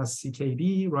patient has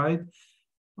CKD, right,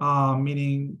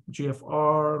 meaning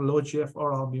GFR, low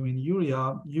GFR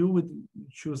albuminuria, you would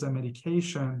choose a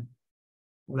medication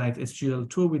like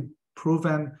SGLT2 with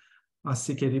proven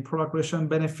CKD progression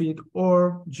benefit,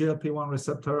 or GLP-1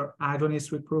 receptor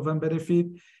agonist with proven benefit.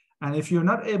 And if you're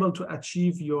not able to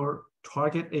achieve your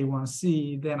target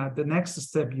A1C, then at the next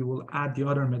step, you will add the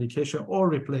other medication or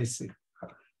replace it.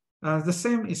 The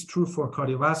same is true for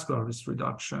cardiovascular risk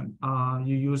reduction.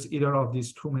 You use either of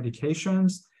these two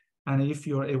medications, and if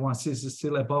your A1C is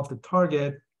still above the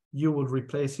target, you will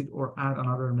replace it or add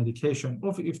another medication.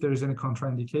 Or if there is any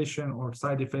contraindication or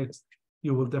side effects,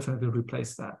 you will definitely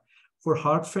replace that. For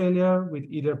heart failure with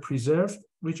either preserved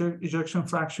ejection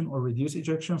fraction or reduced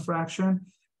ejection fraction,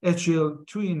 SGLT2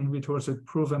 inhibitors with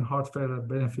proven heart failure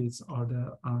benefits are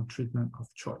the treatment of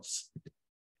choice.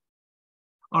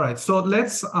 All right, so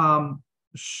let's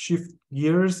shift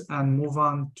gears and move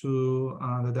on to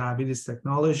the diabetes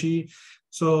technology.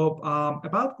 So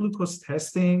about glucose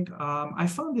testing, I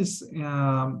found this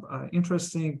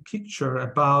interesting picture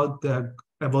about the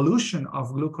evolution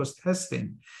of glucose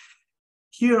testing.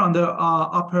 Here on the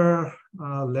upper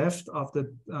left of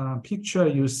the picture,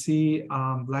 you see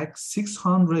like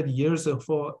 600 years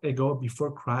ago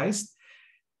before Christ,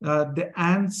 the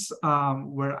ants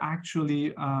were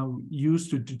actually used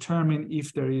to determine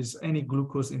if there is any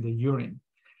glucose in the urine.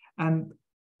 And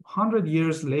 100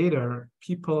 years later,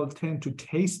 people tend to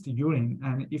taste urine.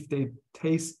 And if they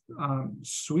taste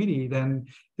sweetie, then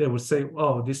they would say,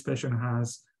 oh, this patient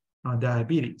has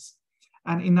diabetes.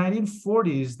 And in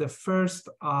 1940s, the first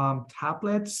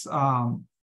tablets,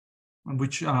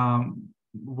 which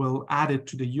will add it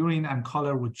to the urine and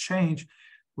color would change,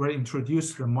 were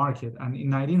introduced to the market. And in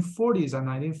 1940s and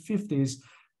 1950s,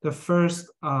 the first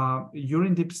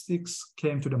urine dipsticks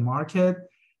came to the market.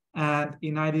 And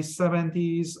in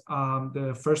 1970s,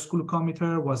 the first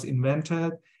glucometer was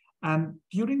invented. And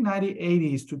during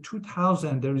 1980s to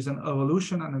 2000, there is an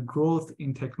evolution and a growth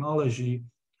in technology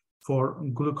for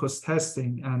glucose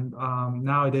testing. And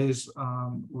nowadays,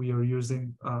 we are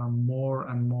using more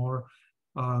and more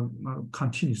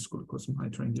continuous glucose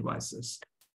monitoring devices.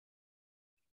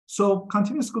 So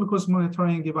continuous glucose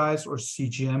monitoring device, or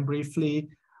CGM briefly,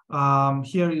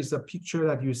 here is a picture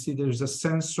that you see. There's a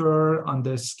sensor on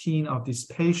the skin of this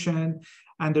patient,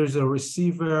 and there's a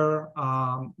receiver,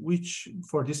 which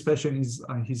for this patient is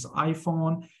his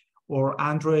iPhone or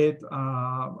Android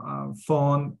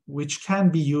phone, which can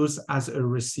be used as a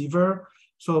receiver.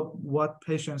 So what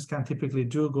patients can typically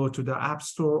do, go to the App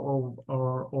Store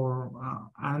or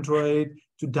Android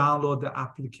to download the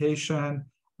application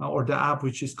or the app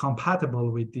which is compatible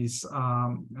with this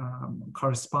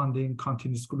corresponding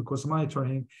continuous glucose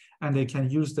monitoring, and they can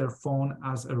use their phone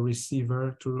as a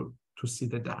receiver to see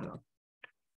the data.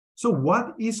 So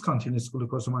what is continuous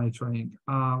glucose monitoring?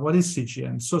 What is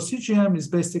CGM? So CGM is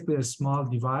basically a small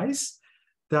device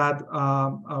that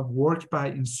works by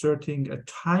inserting a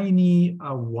tiny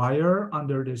wire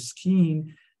under the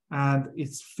skin, and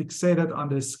it's fixated on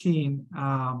the skin.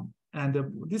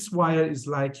 This wire is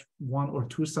like 1 or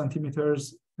 2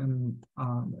 centimeters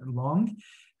long,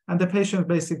 and the patient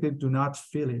basically do not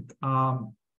feel it.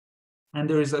 And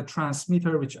there is a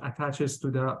transmitter which attaches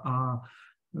to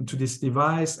this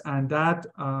device, and that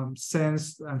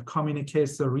sends and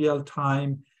communicates the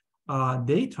real-time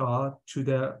data to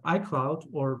the iCloud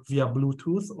or via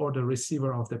Bluetooth or the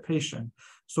receiver of the patient.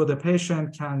 So the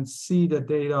patient can see the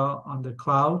data on the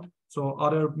cloud. So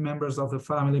other members of the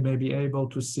family may be able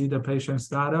to see the patient's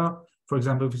data. For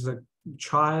example, if it's a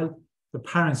child, the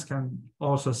parents can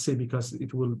also see because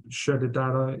it will share the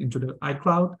data into the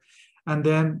iCloud. And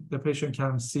then the patient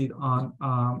can see it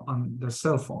on the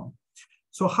cell phone.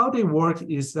 So how they work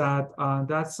is that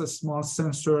that's a small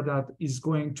sensor that is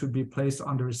going to be placed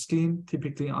under skin,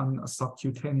 typically on a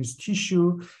subcutaneous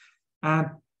tissue. And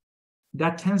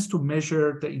that tends to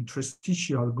measure the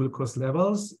interstitial glucose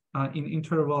levels in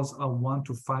intervals of 1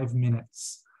 to 5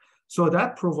 minutes. So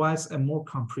that provides a more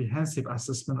comprehensive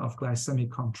assessment of glycemic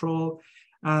control,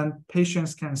 and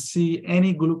patients can see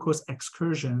any glucose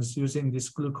excursions using these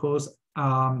glucose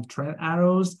trend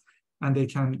arrows, and they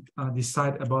can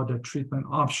decide about their treatment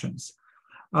options.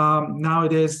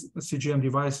 Nowadays, CGM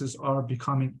devices are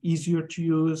becoming easier to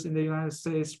use in the United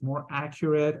States, more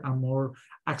accurate and more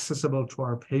accessible to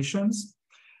our patients.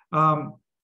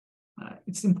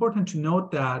 It's important to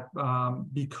note that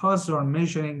because we are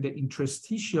measuring the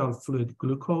interstitial fluid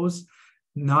glucose,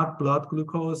 not blood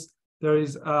glucose, there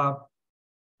is a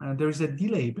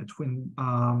delay between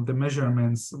the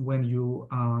measurements when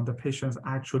the patients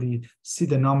actually see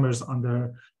the numbers on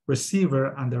their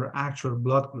receiver and their actual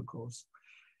blood glucose.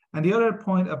 And the other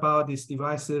point about these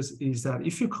devices is that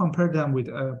if you compare them with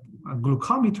a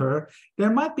glucometer, there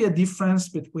might be a difference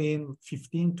between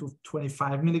 15 to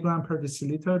 25 milligram per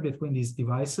deciliter between these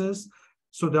devices.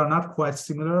 So they're not quite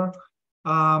similar.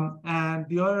 And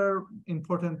the other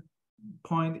important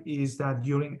point is that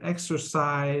during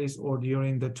exercise or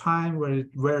during the time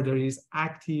where there is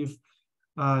active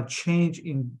change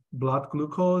in blood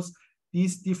glucose,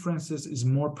 these differences is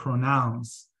more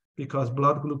pronounced because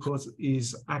blood glucose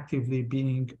is actively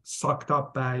being sucked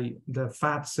up by the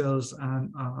fat cells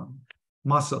and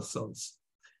muscle cells.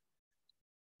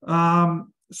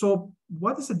 So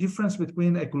what is the difference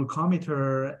between a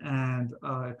glucometer and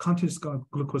a continuous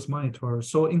glucose monitor?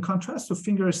 So in contrast to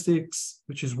finger sticks,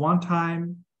 which is one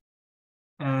time,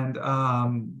 and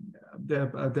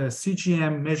the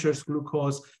CGM measures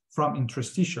glucose from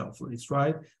interstitial fluids,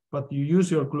 right? But you use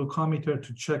your glucometer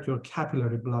to check your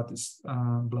capillary blood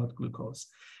glucose.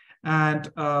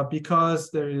 And because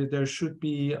there should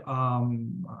be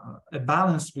a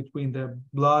balance between the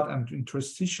blood and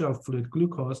interstitial fluid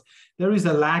glucose, there is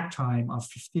a lag time of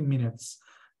 15 minutes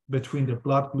between the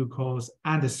blood glucose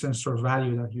and the sensor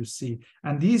value that you see.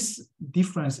 And this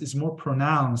difference is more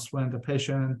pronounced when the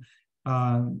patient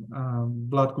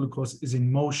blood glucose is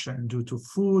in motion due to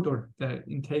food or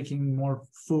in taking more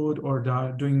food or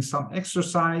they're doing some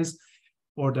exercise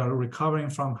or they're recovering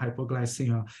from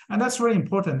hypoglycemia. And that's very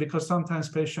important because sometimes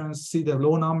patients see the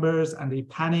low numbers and they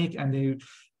panic and they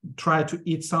try to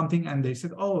eat something and they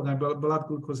said, oh, my blood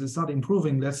glucose is not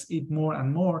improving, let's eat more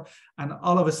and more. And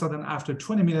all of a sudden, after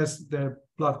 20 minutes, the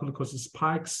blood glucose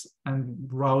spikes and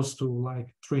rose to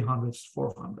like 300s,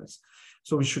 400s.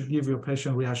 So we should give your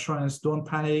patient reassurance, don't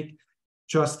panic,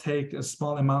 just take a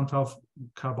small amount of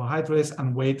carbohydrates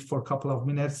and wait for a couple of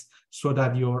minutes so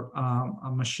that your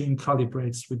machine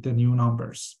calibrates with the new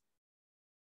numbers.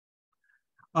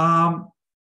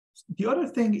 The other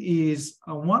thing is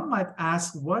one might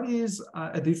ask, what is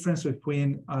a difference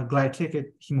between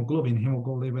glycated hemoglobin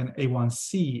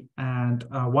A1C, and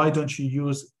why don't you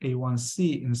use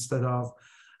A1C instead of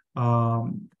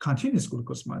continuous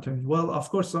glucose monitoring? Well, of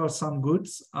course, there are some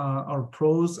goods or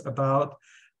pros about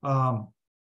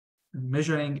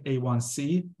measuring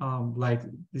A1C. Like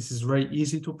this is very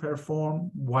easy to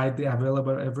perform, widely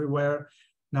available everywhere.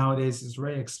 Nowadays, it's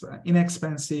very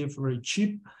inexpensive, very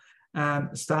cheap,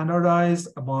 and standardized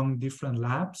among different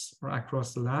labs or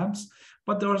across the labs.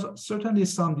 But there are certainly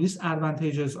some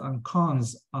disadvantages and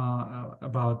cons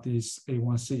about this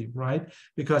A1C, right?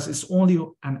 Because it's only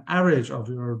an average of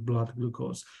your blood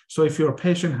glucose. So if your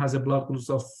patient has a blood glucose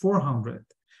of 400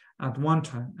 at one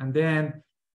time and then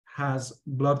has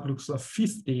blood glucose of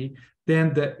 50,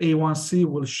 then the A1C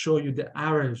will show you the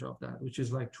average of that, which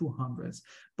is like 200s.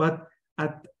 But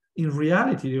in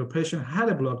reality, your patient had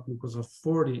a blood glucose of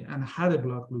 40 and had a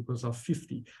blood glucose of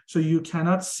 50. So you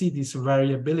cannot see this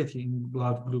variability in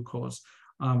blood glucose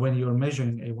when you're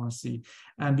measuring A1C.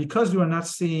 And because you are not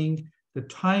seeing the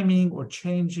timing or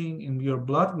changing in your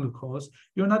blood glucose,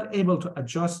 you're not able to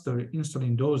adjust the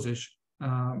insulin dosage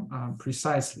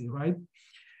precisely, right?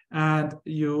 And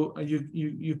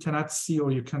you cannot see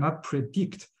or you cannot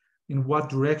predict in what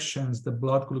directions the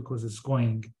blood glucose is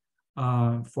going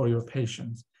for your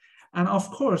patients. And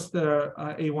of course, the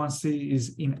A1C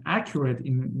is inaccurate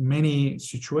in many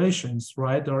situations,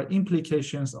 right? There are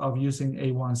implications of using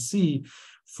A1C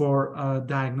for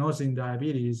diagnosing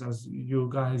diabetes. As you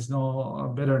guys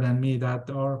know better than me, that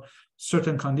there are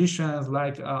certain conditions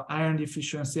like iron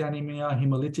deficiency anemia,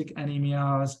 hemolytic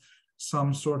anemias,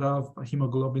 some sort of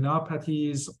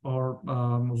hemoglobinopathies or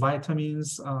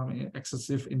vitamins,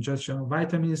 excessive ingestion of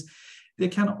vitamins. They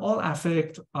can all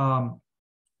affect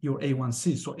your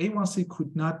A1C. So A1C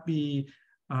could not be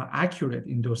accurate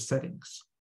in those settings.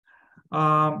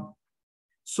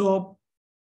 So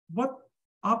what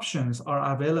options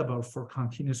are available for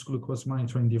continuous glucose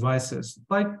monitoring devices?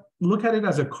 Like, look at it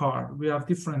as a car. We have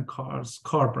different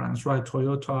car brands, right?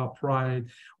 Toyota, Pride,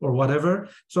 or whatever.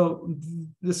 So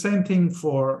the same thing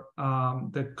for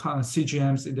the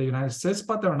CGMs in the United States,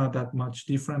 but they're not that much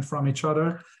different from each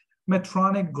other.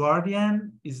 Medtronic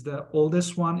Guardian is the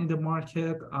oldest one in the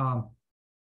market,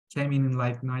 came in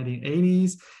like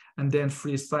 1980s, and then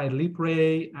Freestyle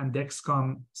Libre and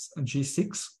Dexcom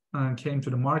G6 came to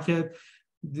the market.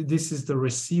 This is the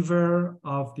receiver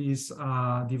of these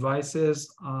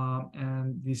devices,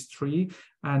 and these three,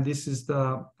 and this is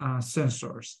the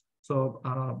sensors. So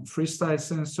Freestyle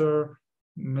sensor,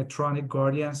 Medtronic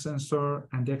Guardian sensor,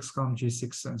 and Dexcom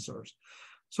G6 sensors.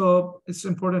 So it's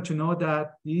important to know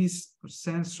that these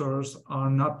sensors are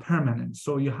not permanent.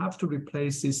 So you have to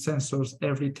replace these sensors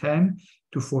every 10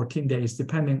 to 14 days,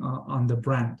 depending on the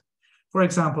brand. For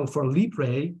example, for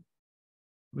Libre,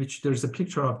 which there's a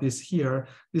picture of this here,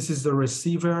 this is the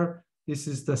receiver, this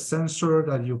is the sensor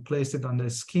that you place it on the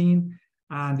skin,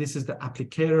 and this is the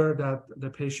applicator that the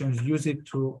patients use it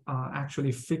to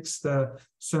actually fix the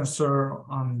sensor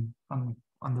on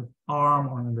the arm,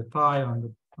 or on the thigh, on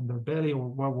their belly, or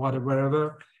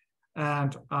whatever.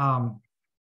 And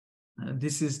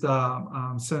this is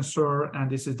the sensor,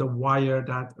 and this is the wire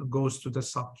that goes to the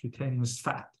subcutaneous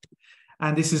fat.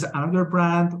 And this is another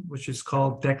brand, which is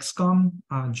called Dexcom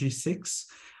G6.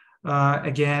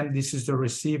 Again, this is the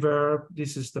receiver.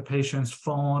 This is the patient's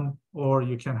phone, or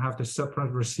you can have the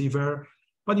separate receiver,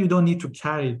 but you don't need to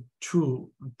carry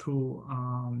two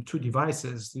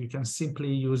devices. You can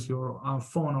simply use your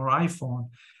phone or iPhone,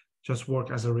 just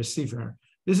work as a receiver.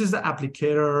 This is the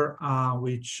applicator,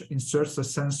 which inserts the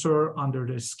sensor under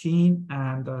the skin,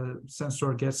 and the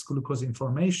sensor gets glucose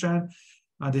information.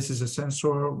 This is a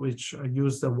sensor which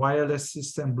uses the wireless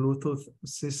system, Bluetooth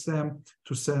system,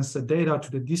 to sense the data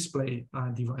to the display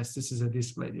device. This is a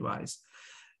display device.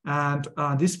 And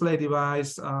display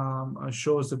device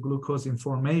shows the glucose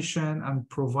information and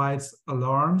provides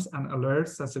alarms and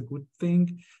alerts. That's a good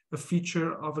thing, a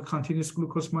feature of a continuous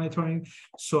glucose monitoring.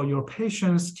 So your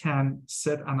patients can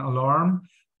set an alarm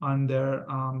on their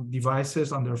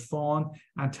devices, on their phone,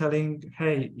 and telling,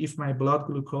 hey, if my blood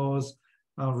glucose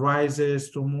rises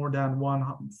to more than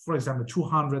for example,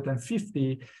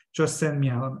 250, just send me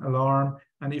an alarm.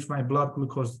 And if my blood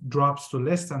glucose drops to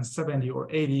less than 70 or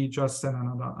 80, just send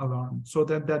another alarm, so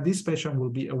that this patient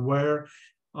will be aware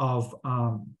of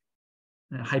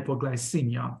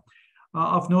hypoglycemia.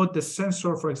 Of note, the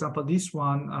sensor, for example, this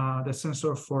one, the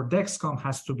sensor for Dexcom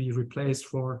has to be replaced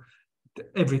for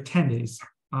every 10 days.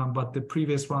 But the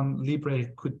previous one, Libre,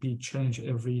 could be changed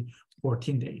every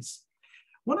 14 days.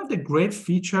 One of the great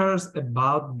features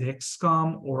about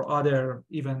Dexcom or other,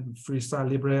 even Freestyle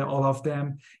Libre, all of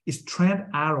them, is trend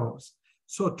arrows.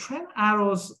 So trend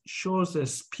arrows shows the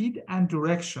speed and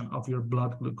direction of your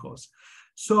blood glucose.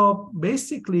 So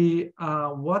basically,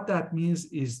 what that means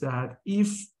is that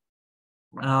if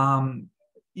the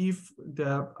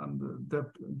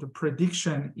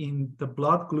prediction in the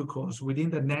blood glucose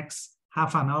within the next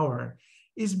half an hour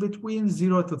is between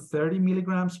 0 to 30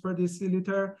 milligrams per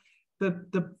deciliter,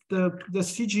 the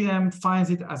CGM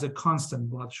finds it as a constant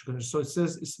blood sugar. So it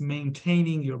says it's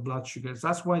maintaining your blood sugars.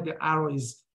 That's why the arrow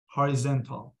is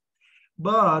horizontal.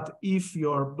 But if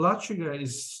your blood sugar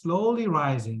is slowly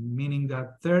rising, meaning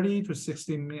that 30 to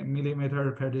 60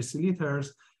 millimeter per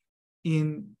deciliters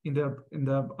in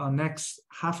the next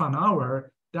half an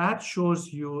hour, that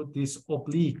shows you this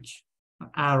oblique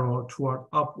arrow toward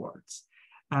upwards.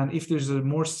 And if there's a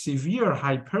more severe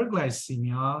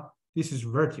hyperglycemia, this is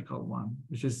vertical one,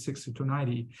 which is 60 to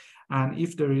 90. And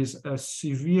if there is a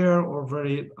severe or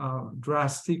very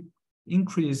drastic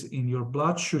increase in your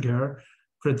blood sugar,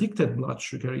 predicted blood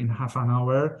sugar in half an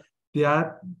hour,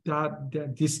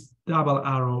 this double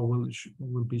arrow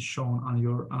will be shown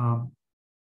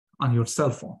on your cell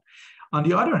phone. On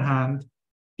the other hand,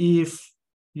 if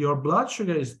your blood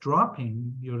sugar is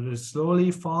dropping, you're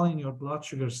slowly falling your blood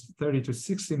sugars 30 to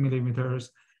 60 millimeters,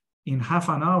 in half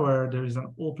an hour, there is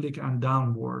an oblique and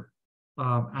downward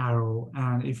arrow.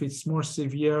 And if it's more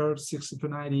severe, 60 to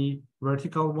 90,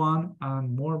 vertical one,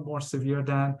 and more severe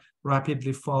than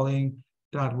rapidly falling,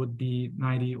 that would be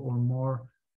 90 or more.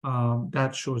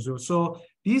 That shows you. So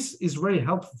this is very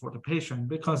helpful for the patient,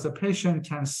 because the patient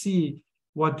can see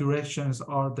what directions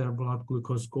are their blood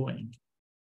glucose going.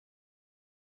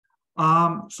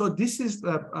 So this is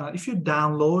if you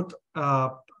download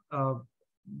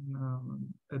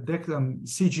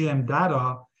CGM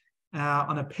data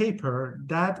on a paper,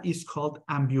 that is called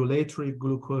ambulatory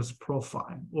glucose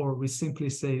profile, or we simply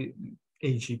say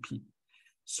AGP.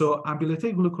 So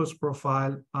ambulatory glucose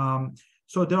profile,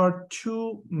 so there are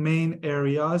two main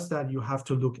areas that you have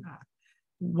to look at.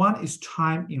 One is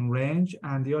time in range,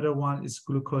 and the other one is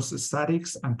glucose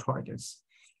statics and targets.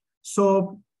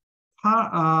 So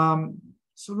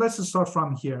let's start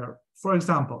from here. For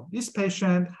example, this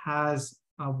patient has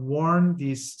worn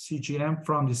this CGM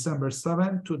from December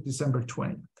 7 to December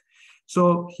 20. So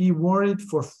he worried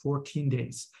for 14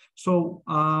 days. So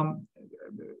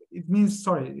it means,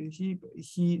 sorry,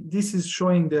 this is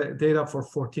showing the data for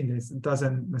 14 days. It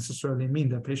doesn't necessarily mean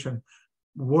the patient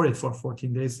worried for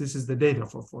 14 days. This is the data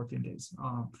for 14 days.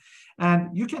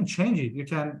 And you can change it. You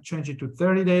can change it to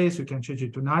 30 days. You can change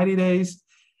it to 90 days.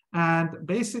 And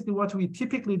basically what we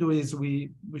typically do is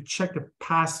we check the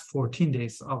past 14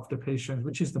 days of the patient,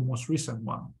 which is the most recent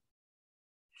one.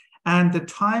 And the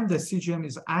time the CGM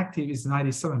is active is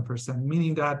 97%,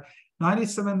 meaning that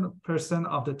 97%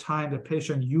 of the time the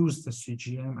patient used the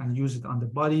CGM and used it on the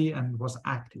body and was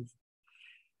active.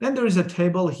 Then there is a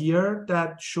table here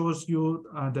that shows you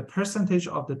the percentage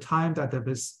of the time that the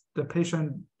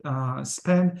patient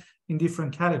spent in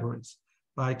different categories,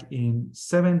 like in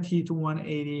 70 to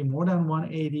 180, more than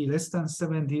 180, less than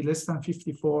 70, less than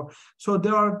 54. So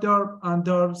there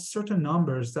are certain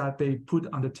numbers that they put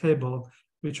on the table,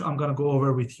 which I'm going to go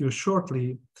over with you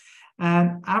shortly.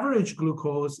 And average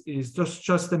glucose is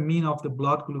just the mean of the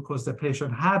blood glucose the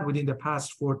patient had within the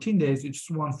past 14 days, it's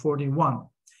 141.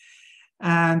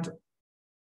 And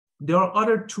there are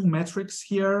other two metrics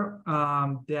here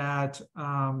that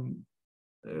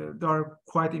are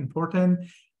quite important: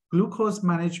 glucose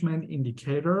management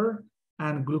indicator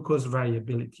and glucose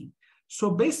variability.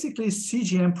 So basically,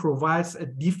 CGM provides a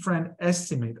different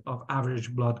estimate of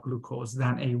average blood glucose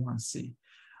than A1C.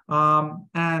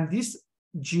 And this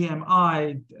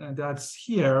GMI that's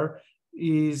here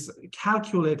is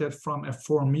calculated from a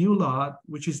formula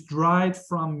which is derived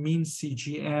from mean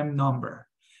CGM number.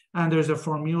 And there's a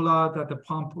formula that the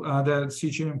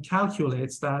CGM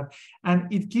calculates that,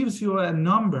 and it gives you a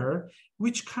number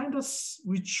which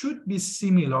should be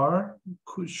similar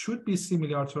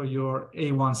to your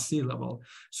A1C level.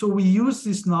 So we use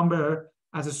this number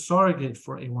as a surrogate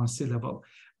for A1C level.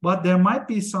 But there might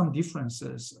be some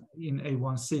differences in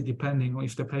A1C depending on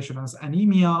if the patient has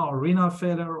anemia or renal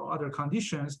failure or other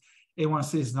conditions.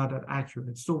 A1C is not that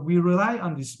accurate. So we rely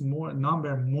on this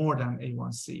number more than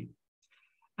A1C.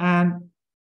 And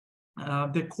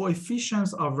the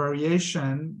coefficients of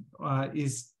variation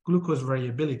is glucose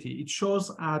variability. It shows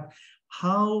at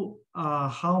how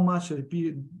much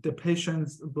the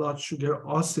patient's blood sugar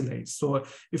oscillates. So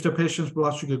if the patient's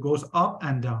blood sugar goes up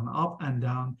and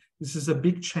down, this is a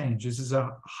big change. This is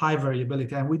a high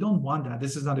variability, and we don't want that.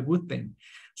 This is not a good thing.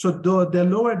 So the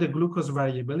lower the glucose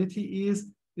variability is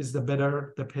the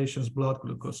better the patient's blood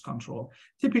glucose control.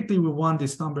 Typically, we want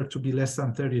this number to be less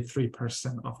than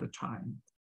 33% of the time.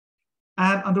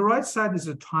 And on the right side is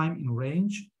the time in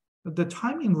range. The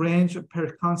time in range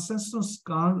per consensus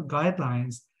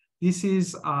guidelines, this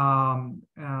is the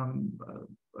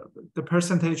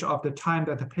percentage of the time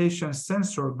that the patient's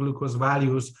sensor glucose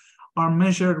values are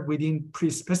measured within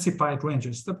pre-specified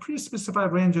ranges. The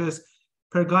pre-specified ranges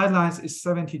per guidelines is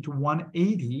 70 to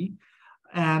 180,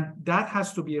 and that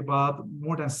has to be about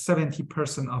more than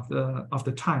 70% of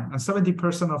the time. And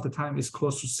 70% of the time is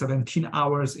close to 17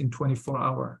 hours in 24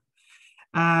 hours.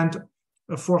 And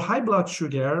for high blood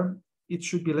sugar, it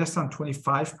should be less than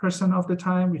 25% of the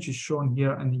time, which is shown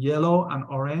here in yellow and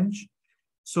orange.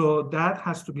 So that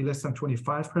has to be less than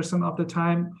 25% of the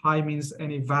time. High means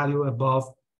any value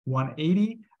above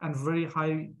 180, and very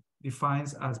high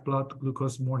defines as blood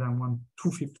glucose more than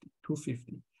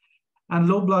 250. And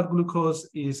low blood glucose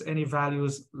is any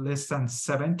values less than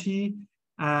 70,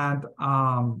 and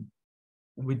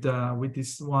with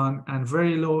this one, and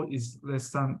very low is less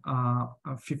than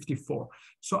 54.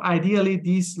 So ideally,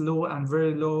 these low and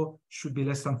very low should be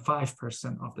less than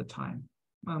 5% of the time,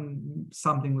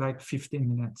 something like 15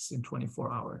 minutes in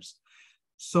 24 hours.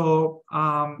 So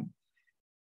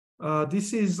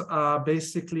this is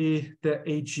basically the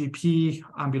HGP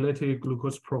ambulatory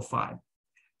glucose profile.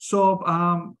 So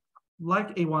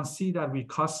like A1C that we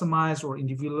customize or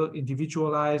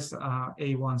individualize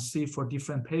A1C for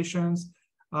different patients,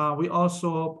 we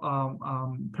also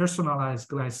personalize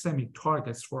glycemic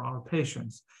targets for our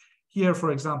patients. Here,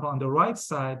 for example, on the right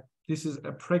side, this is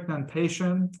a pregnant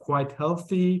patient, quite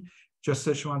healthy,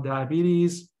 gestational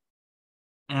diabetes,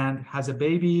 and has a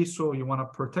baby. So you want to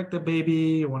protect the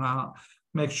baby, you want to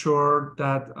make sure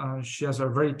that she has a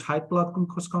very tight blood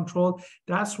glucose control.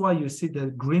 That's why you see the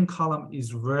green column is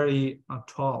very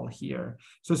tall here.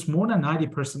 So it's more than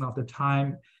 90% of the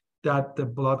time that the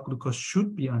blood glucose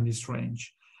should be on this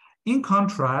range. In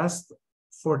contrast,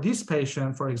 for this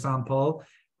patient, for example,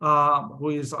 who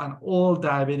is an old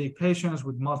diabetic patient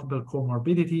with multiple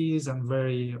comorbidities and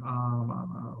very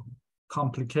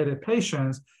complicated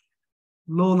patients,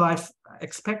 low life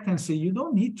expectancy, you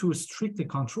don't need to strictly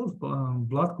control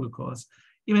blood glucose.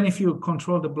 Even if you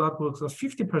control the blood glucose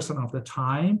 50% of the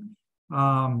time,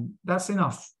 that's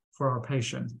enough for our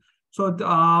patients. So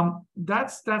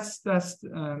that's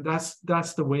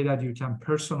the way that you can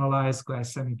personalize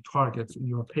glycemic targets in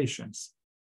your patients.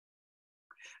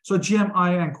 So GMI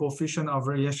and coefficient of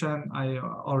variation, I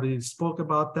already spoke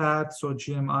about that. So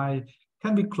GMI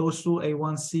can be close to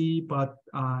A1C, but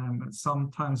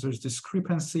sometimes there's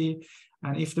discrepancy.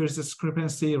 And if there's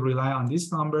discrepancy, rely on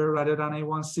this number rather than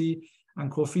A1C. And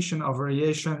coefficient of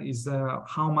variation is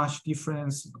how much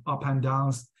difference up and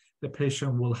downs the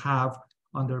patient will have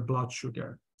on their blood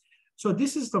sugar. So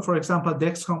this is for example,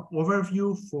 Dexcom overview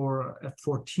for a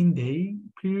 14-day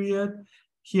period.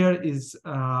 Here is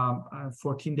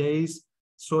 14 days.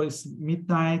 So it's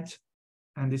midnight,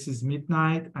 and this is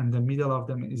midnight, and the middle of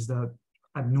them is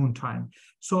at noontime.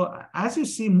 So as you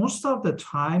see, most of the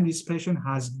time, this patient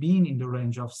has been in the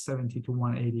range of 70 to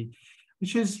 180,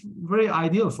 which is very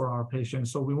ideal for our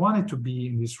patients. So we want it to be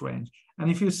in this range. And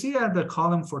if you see at the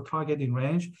column for target in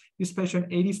range, this patient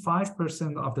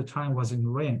 85% of the time was in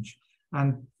range. And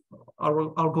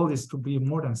our goal is to be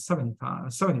more than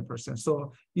 70%.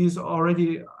 So he's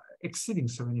already exceeding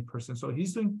 70%. So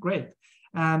he's doing great.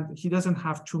 And he doesn't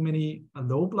have too many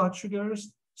low blood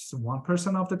sugars. It's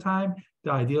 1% of the time.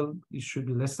 The ideal it should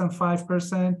be less than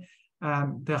 5%.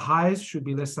 The highs should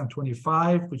be less than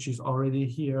 25, which is already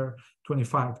here,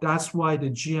 25. That's why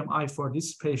the GMI for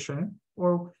this patient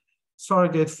or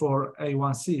surrogate for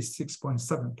A1C is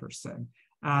 6.7%.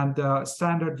 And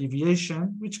standard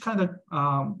deviation, which kind of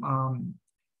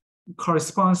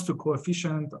corresponds to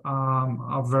coefficient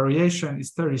of variation,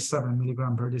 is 37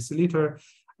 milligram per deciliter.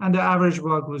 And the average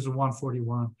blood glucose is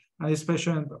 141. And this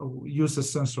patient used the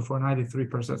sensor for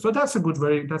 93%. So that's a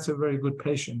very good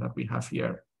patient that we have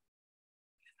here.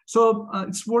 So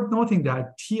it's worth noting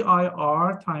that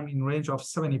TIR, time in range of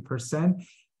 70%,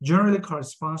 generally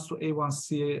corresponds to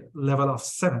A1C level of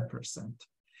 7%.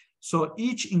 So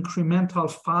each incremental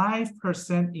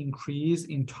 5% increase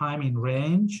in time in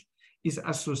range is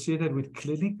associated with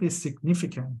clinically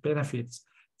significant benefits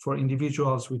for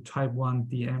individuals with type 1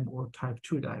 DM or type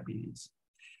 2 diabetes.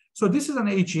 So this is an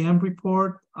AGM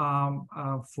report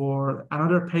for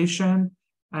another patient.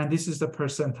 And this is the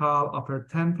percentile, upper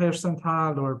 10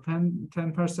 percentile, lower 10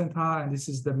 percentile, and this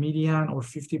is the median or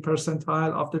 50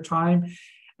 percentile of the time.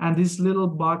 And this little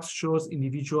box shows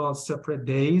individual separate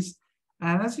days.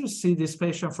 And as you see, this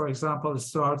patient, for example,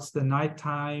 starts the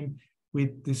nighttime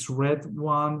with this red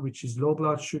one, which is low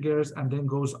blood sugars, and then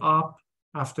goes up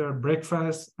after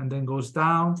breakfast, and then goes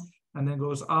down, and then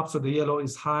goes up. So the yellow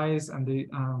is highs, and the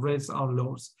reds are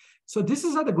lows. So this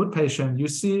is not a good patient. You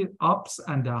see ups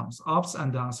and downs, ups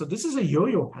and downs. So this is a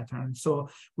yo-yo pattern. So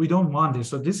we don't want this.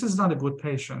 So this is not a good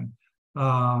patient.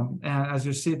 And as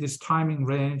you see, this timing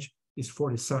range is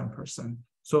 47%.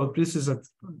 So this is an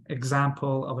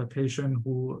example of a patient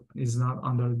who is not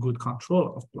under good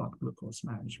control of blood glucose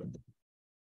management.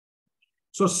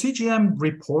 So CGM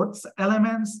reports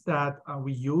elements that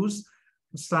we use,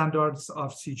 standards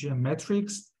of CGM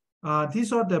metrics.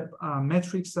 These are the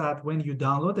metrics that when you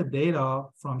download the data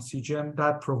from CGM,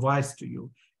 that provides to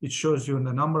you. It shows you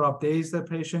the number of days the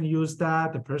patient used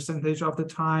that, the percentage of the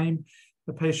time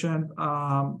the patient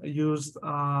used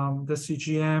the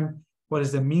CGM, what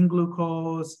is the mean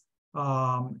glucose,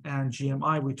 and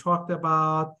GMI we talked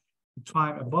about,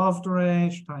 time above the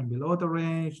range, time below the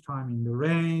range, time in the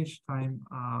range, time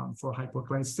for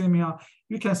hypoglycemia.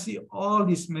 You can see all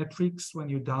these metrics when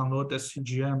you download the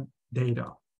CGM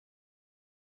data.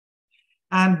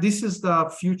 And this is the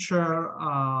future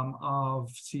of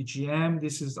CGM.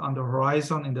 This is on the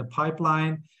horizon in the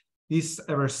pipeline. This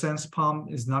Eversense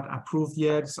pump is not approved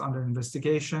yet. It's under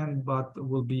investigation, but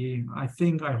will be, I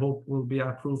hope will be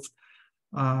approved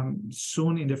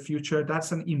soon in the future.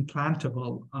 That's an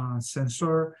implantable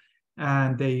sensor,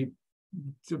 and the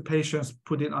patients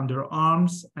put it on their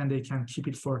arms and they can keep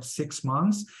it for 6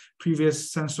 months.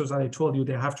 Previous sensors that I told you,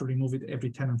 they have to remove it every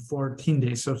 10 and 14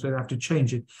 days, so they have to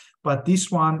change it. But this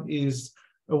one is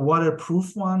a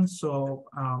waterproof one, so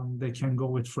they can go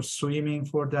with for swimming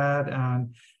for that,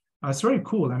 and it's very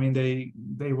cool. I mean, they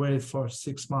wear it for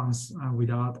 6 months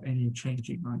without any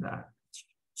changing on that.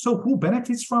 So who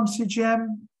benefits from CGM?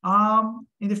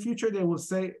 In the future, they will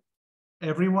say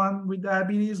everyone with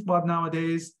diabetes, but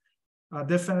nowadays,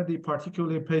 definitely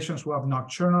particularly patients who have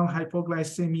nocturnal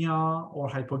hypoglycemia or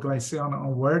hypoglycemia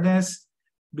awareness,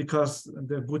 because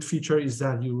the good feature is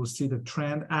that you will see the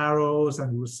trend arrows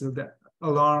and you will see the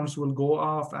alarms will go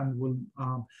off and will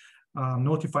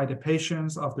notify the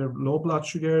patients of their low blood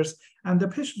sugars. And the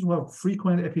patients who have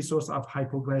frequent episodes of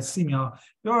hypoglycemia,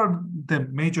 there are the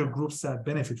major groups that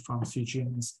benefit from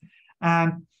CGMs.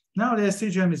 And Nowadays,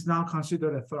 CGM is now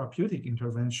considered a therapeutic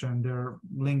intervention. They're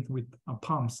linked with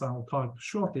pumps. I'll talk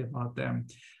shortly about them.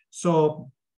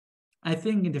 So I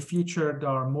think in the future, they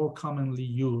are more commonly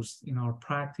used in our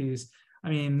practice. I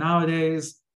mean,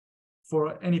 nowadays,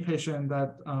 for any patient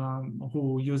that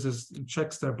who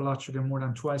checks their blood sugar more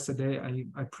than twice a day,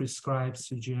 I prescribe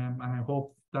CGM, and I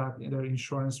hope that their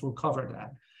insurance will cover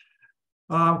that.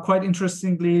 Quite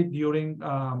interestingly, during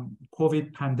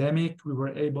COVID pandemic, we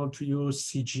were able to use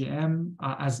CGM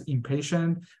as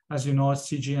inpatient. As you know,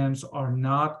 CGMs are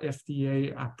not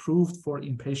FDA approved for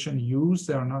inpatient use.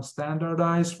 They are not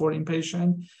standardized for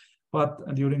inpatient.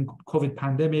 But during COVID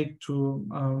pandemic, to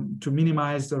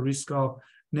minimize the risk of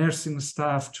nursing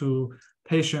staff to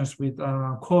patients with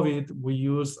COVID, we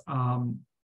use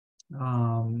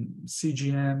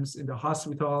CGMs in the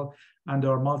hospital, and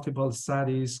there are multiple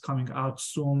studies coming out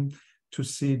soon to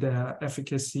see the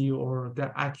efficacy or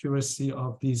the accuracy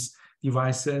of these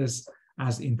devices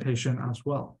as inpatient as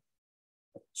well.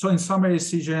 So in summary,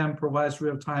 CGM provides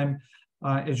real-time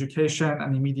education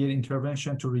and immediate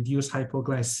intervention to reduce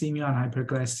hypoglycemia and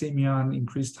hyperglycemia and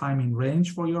increase time in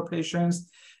range for your patients,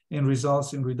 and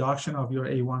results in reduction of your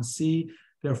A1C.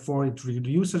 Therefore, it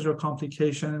reduces your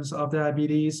complications of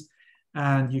diabetes,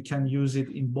 and you can use it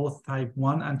in both type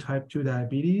 1 and type 2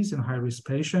 diabetes in high-risk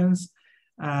patients.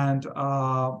 And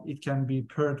it can be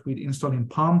paired with insulin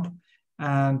pump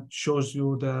and shows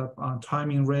you the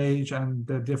timing range and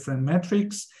the different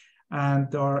metrics. And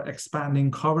they are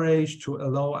expanding coverage to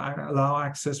allow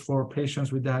access for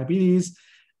patients with diabetes.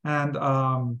 And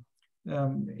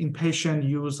inpatient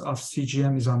use of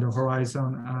CGM is on the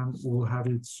horizon, and we'll have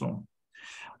it soon.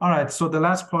 All right, so the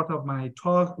last part of my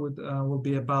talk will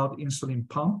be about insulin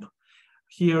pump.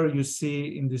 Here you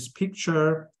see in this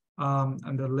picture,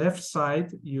 on the left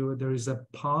side, there is a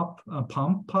pump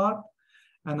pod,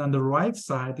 and on the right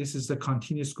side, this is the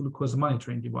continuous glucose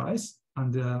monitoring device on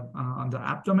the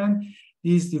abdomen.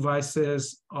 These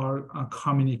devices are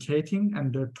communicating,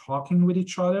 and they're talking with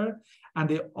each other, and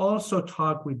they also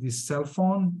talk with this cell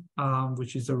phone,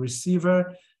 which is a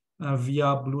receiver,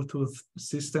 via Bluetooth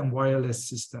system, wireless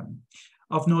system.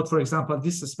 Of note, for example,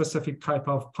 this specific type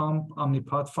of pump,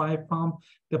 Omnipod 5 pump,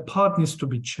 the pod needs to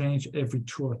be changed every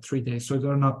 2 or 3 days, so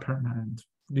they're not permanent,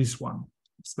 this one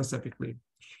specifically.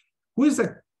 Who is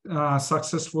a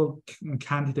successful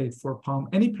candidate for pump?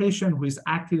 Any patient who is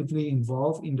actively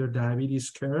involved in their diabetes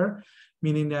care,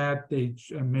 meaning that they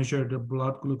measure the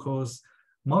blood glucose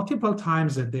multiple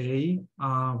times a day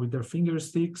with their finger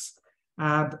sticks,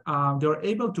 and they're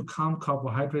able to count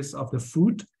carbohydrates of the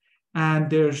food, and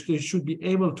they should be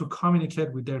able to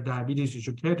communicate with their diabetes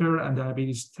educator and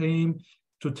diabetes team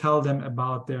to tell them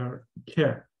about their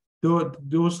care.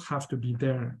 Those have to be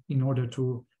there in order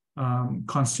to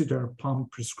consider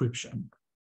pump prescription.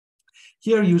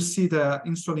 Here you see the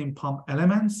insulin pump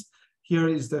elements. Here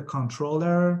is the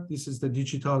controller. This is the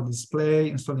digital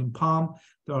display, insulin pump.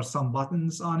 There are some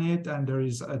buttons on it, and there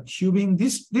is a tubing.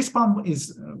 This pump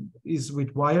is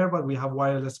with wire, but we have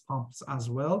wireless pumps as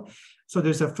well. So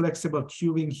there's a flexible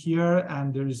tubing here,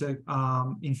 and there is a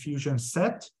infusion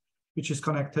set, which is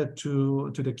connected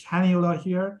to the cannula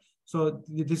here. So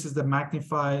this is the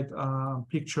magnified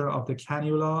picture of the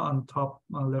cannula on top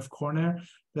left corner.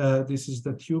 This is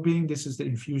the tubing. This is the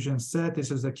infusion set.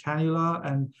 This is the cannula,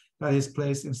 and that is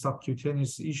placed in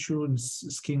subcutaneous tissue, in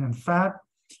skin and fat.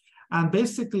 And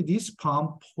basically, this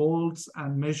pump holds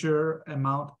and measures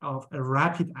amount of a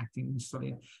rapid-acting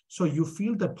insulin. So you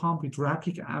fill the pump with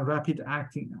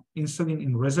rapid-acting insulin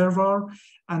in reservoir,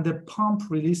 and the pump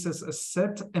releases a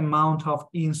set amount of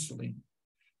insulin,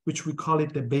 which we call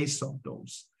it the basal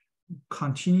dose,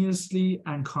 continuously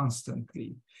and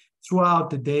constantly throughout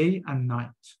the day and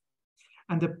night.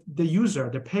 And the user,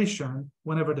 the patient,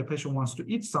 whenever the patient wants to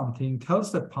eat something,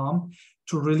 tells the pump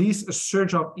to release a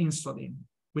surge of insulin,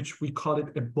 which we call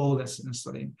it a bolus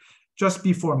insulin, just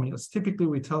before meals. Typically,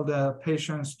 we tell the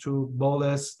patients to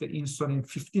bolus the insulin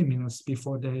 15 minutes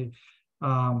before they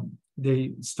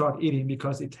start eating,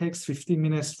 because it takes 15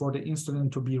 minutes for the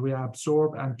insulin to be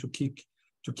reabsorbed and to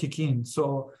kick in.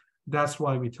 So that's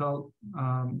why we tell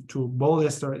to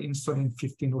bolus their insulin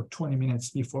 15 or 20 minutes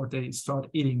before they start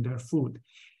eating their food.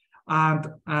 And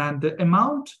the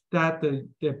amount that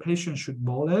the patient should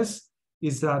bolus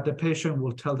is that the patient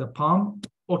will tell the pump,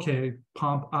 okay,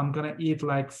 pump, I'm gonna eat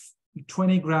like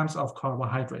 20 grams of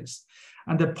carbohydrates.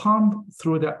 And the pump,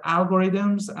 through the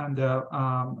algorithms and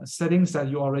the settings that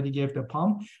you already gave the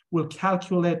pump, will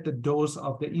calculate the dose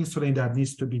of the insulin that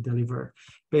needs to be delivered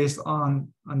based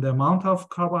on the amount of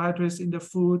carbohydrates in the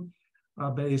food,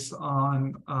 based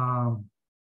on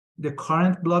the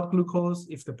current blood glucose.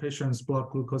 If the patient's blood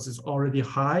glucose is already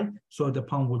high, so the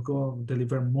pump will go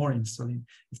deliver more insulin.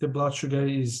 If the blood sugar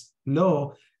is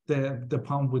low, the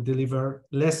pump will deliver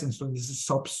less insulin. This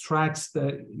subtracts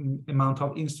the amount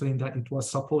of insulin that it was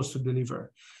supposed to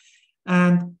deliver.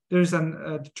 And there's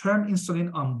a term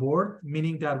insulin on board,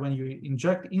 meaning that when you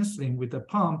inject insulin with the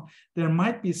pump, there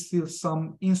might be still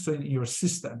some insulin in your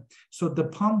system. So the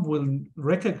pump will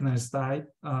recognize that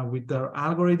with their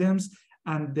algorithms,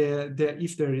 and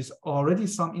if there is already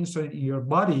some insulin in your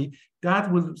body,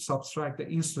 that will subtract the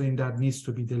insulin that needs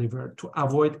to be delivered to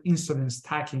avoid insulin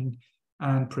stacking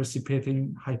and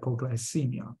precipitating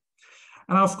hypoglycemia.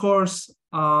 And of course,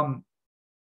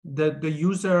 the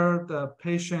user, the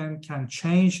patient can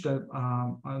change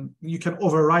you can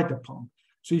override the pump.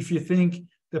 So if you think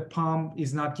the pump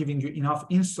is not giving you enough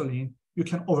insulin, you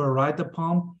can override the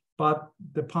pump, but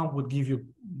the pump would give you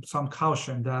some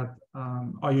caution that,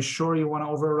 are you sure you want to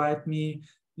override me?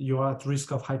 You are at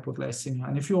risk of hypoglycemia.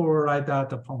 And if you override that,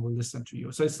 the pump will listen to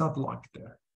you. So it's not locked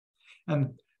there.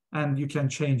 And you can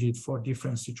change it for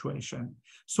different situations.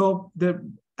 So the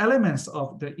elements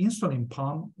of the insulin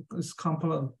pump is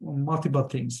multiple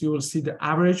things. You will see the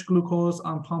average glucose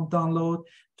on pump download,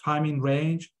 time in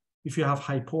range. If you have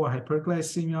hypo or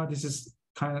hyperglycemia, this is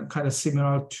kind of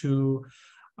similar to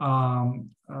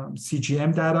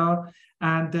CGM data.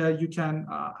 And you can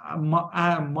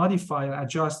modify and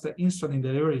adjust the insulin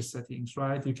delivery settings,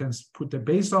 right? You can put the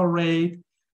basal rate,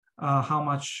 how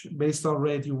much basal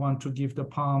rate you want to give the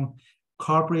pump,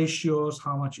 carb ratios,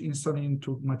 how much insulin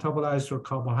to metabolize your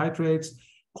carbohydrates,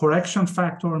 correction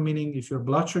factor, meaning if your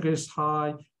blood sugar is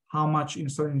high, how much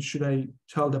insulin should I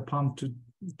tell the pump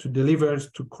to deliver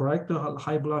to correct the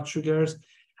high blood sugars.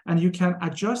 And you can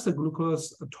adjust the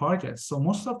glucose targets. So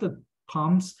most of the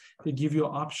pumps, they give you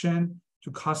an option to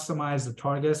customize the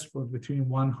targets for between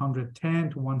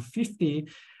 110 to 150.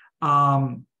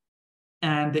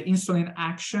 And the insulin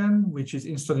action, which is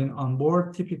insulin on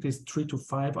board, typically is 3 to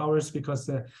 5 hours because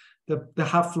the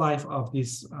half-life of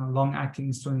this long-acting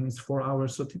insulin is 4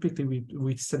 hours. So typically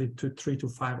we set it to 3 to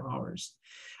 5 hours.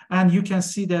 And you can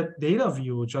see the data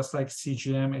view, just like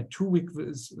CGM, a 2-week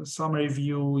summary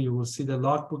view. You will see the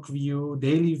logbook view,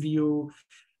 daily view,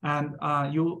 and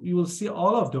you will see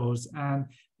all of those. And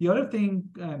the other thing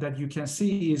that you can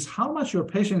see is how much your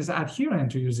patient is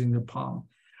adherent to using the pump.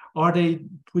 Are they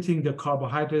putting the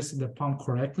carbohydrates in the pump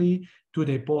correctly? Do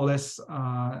they bolus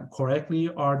correctly?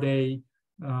 Are they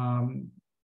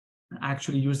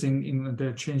actually using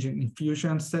the changing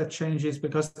infusion set changes?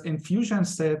 Because infusion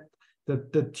set,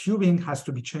 the tubing has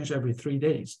to be changed every 3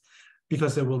 days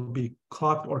because they will be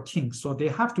clogged or kinked. So they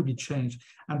have to be changed,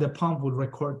 and the pump will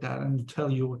record that and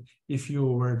tell you if you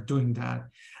were doing that.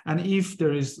 And if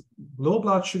there is low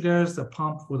blood sugars, the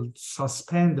pump will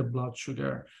suspend the blood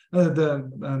sugar,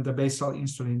 the basal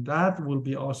insulin. That will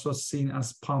be also seen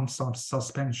as pump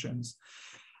suspensions.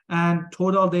 And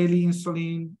total daily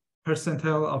insulin,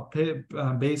 percentile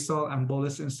of basal and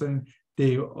bolus insulin,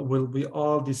 they will be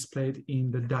all displayed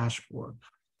in the dashboard.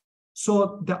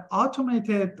 So the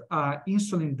automated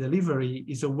insulin delivery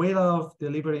is a way of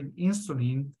delivering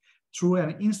insulin through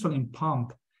an insulin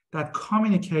pump that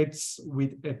communicates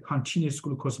with a continuous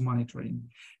glucose monitoring.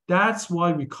 That's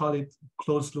why we call it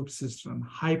closed loop system,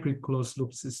 hybrid closed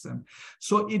loop system.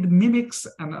 So it mimics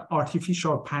an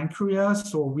artificial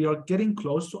pancreas. So we are getting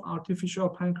close to artificial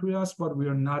pancreas, but we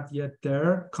are not yet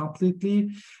there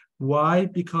completely. Why?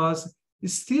 Because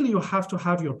still you have to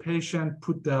have your patient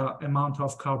put the amount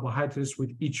of carbohydrates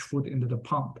with each food into the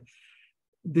pump.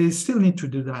 They still need to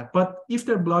do that. But if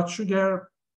their blood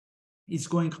sugar is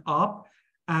going up,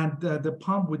 and the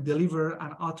pump would deliver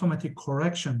an automatic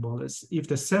correction bolus if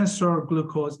the sensor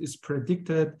glucose is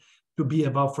predicted to be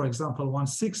above, for example,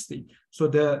 160. So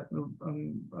the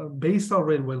basal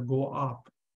rate will go up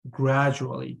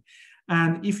gradually.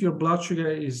 And if your blood sugar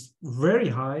is very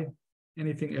high,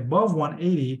 anything above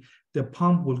 180, the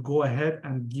pump will go ahead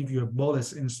and give you a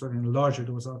bolus insulin, larger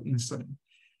dose of insulin.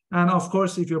 And of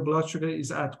course, if your blood sugar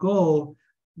is at goal,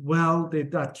 well,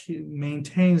 that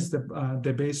maintains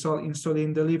the basal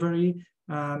insulin delivery.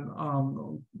 And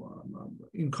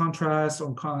in contrast,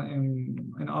 on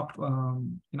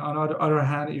the other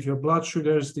hand, if your blood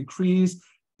sugars decrease,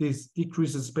 this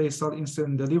decreases basal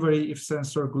insulin delivery if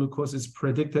sensor glucose is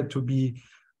predicted to be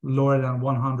lower than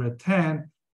 110.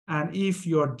 And if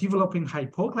you're developing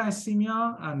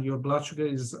hypoglycemia and your blood sugar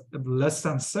is less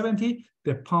than 70,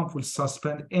 the pump will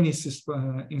suspend any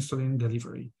insulin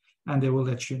delivery, and they will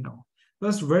let you know.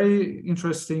 That's very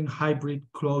interesting hybrid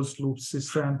closed loop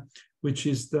system, which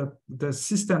is the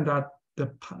system that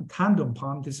the Tandem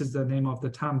pump, this is the name of the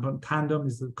Tandem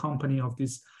is the company of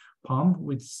this pump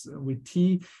with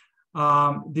T.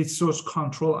 This shows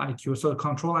control IQ. So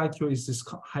control IQ is this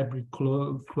hybrid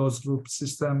closed loop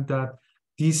system that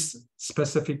this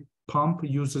specific pump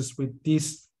uses with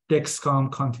this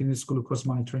Dexcom continuous glucose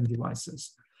monitoring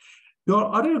devices. There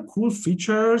are other cool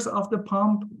features of the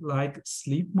pump like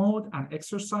sleep mode and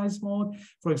exercise mode.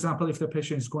 For example, if the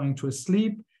patient is going to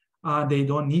sleep, they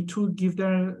don't need to give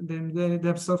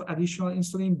themselves additional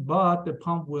insulin, but the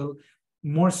pump will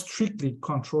more strictly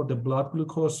control the blood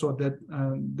glucose so that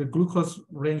the glucose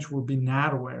range will be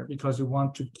narrower, because you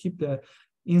want to keep the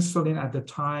insulin at the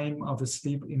time of the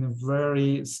sleep in a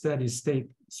very steady state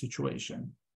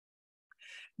situation.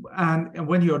 And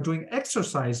when you're doing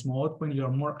exercise mode, when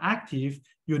you're more active,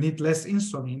 you need less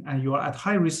insulin and you are at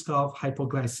high risk of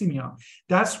hypoglycemia.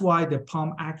 That's why the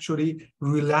pump actually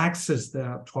relaxes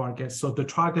the target. So the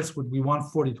targets would be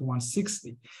 140 to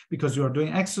 160 because you are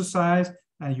doing exercise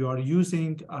and you are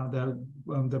using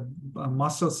the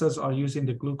muscle cells are using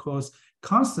the glucose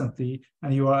constantly,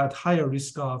 and you are at higher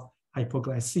risk of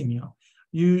hypoglycemia.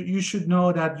 You should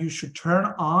know that you should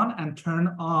turn on and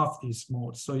turn off these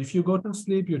modes. So if you go to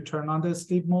sleep, you turn on the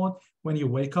sleep mode. When you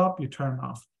wake up, you turn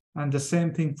off. And the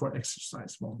same thing for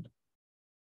exercise mode.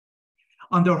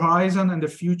 On the horizon and the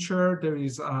future, there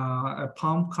is a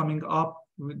pump coming up.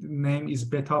 The name is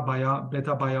Beta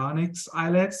Bionics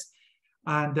islets.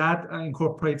 And that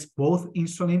incorporates both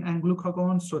insulin and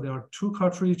glucagon. So there are two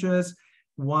cartridges.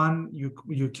 One,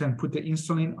 you can put the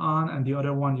insulin on, and the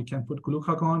other one, you can put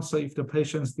glucagon. So if the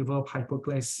patients develop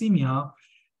hypoglycemia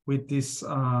with this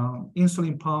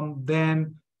insulin pump,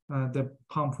 then the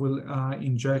pump will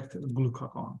inject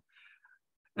glucagon.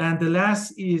 And the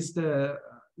last is the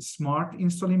smart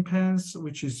insulin pens,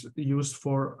 which is used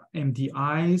for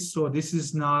MDIs. So this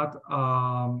is not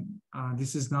an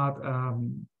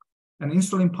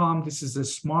insulin pump. This is a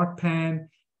smart pen.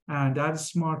 And that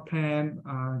smart pen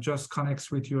just connects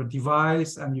with your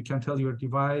device, and you can tell your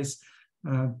device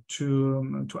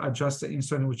to adjust the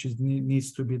insulin which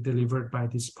needs to be delivered by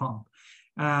this pump.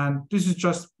 And this is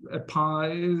just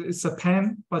it's a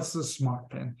pen, but it's a smart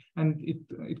pen. And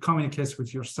it communicates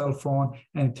with your cell phone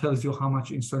and tells you how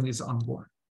much insulin is on board.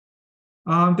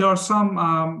 There are some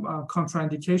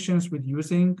contraindications with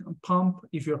using a pump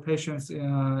if your patients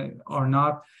are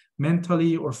not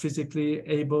mentally or physically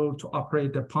able to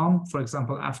operate the pump. For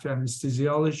example, after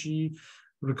anesthesiology,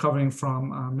 recovering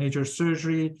from major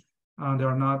surgery, they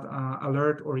are not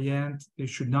alert, orient, they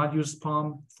should not use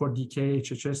pump. For DK,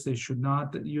 HHS, they should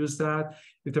not use that.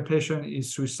 If the patient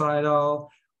is suicidal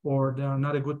or they are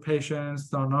not a good patients,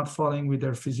 they are not following with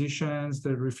their physicians,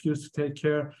 they refuse to take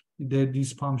care,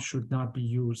 these pumps should not be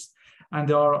used. And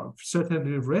there are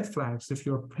certainly red flags. If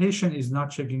your patient is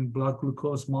not checking blood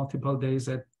glucose multiple days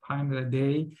at time of the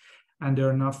day, and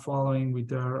they're not following with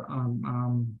their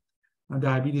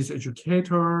diabetes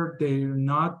educator, they're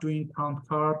not doing count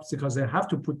carbs because they have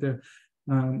to put the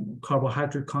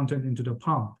carbohydrate content into the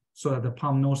pump so that the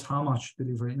pump knows how much to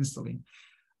deliver insulin.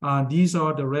 These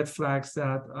are the red flags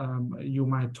that you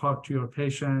might talk to your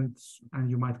patients and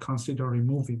you might consider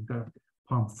removing the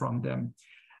pump from them.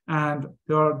 And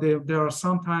there are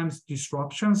sometimes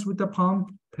disruptions with the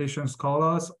pump. Patients call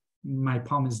us, my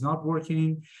pump is not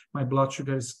working, my blood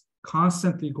sugar is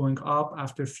constantly going up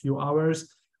after a few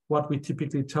hours. What we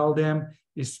typically tell them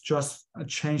is just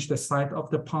change the site of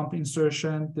the pump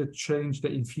insertion, change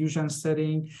the infusion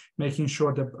setting, making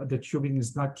sure that the tubing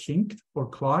is not kinked or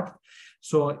clogged.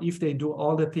 So if they do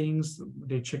all the things,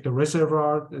 they check the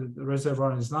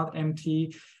reservoir is not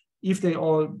empty. If they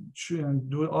all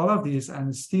do all of this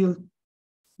and still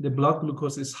the blood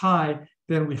glucose is high,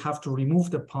 then we have to remove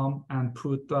the pump and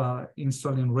put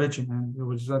insulin regimen. We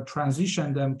will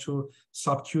transition them to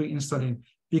sub-Q insulin,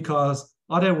 because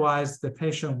otherwise the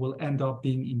patient will end up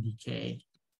being in decay.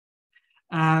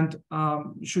 And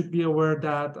should be aware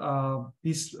that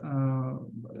these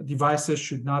devices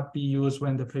should not be used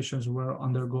when the patients will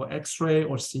undergo X-ray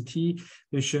or CT.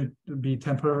 They should be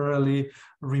temporarily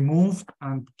removed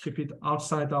and keep it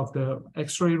outside of the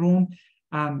X-ray room.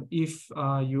 And if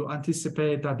you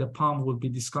anticipate that the pump will be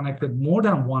disconnected more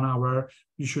than 1 hour,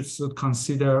 you should still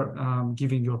consider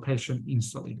giving your patient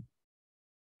insulin.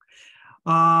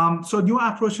 So new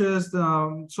approaches,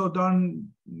 so done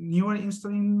newer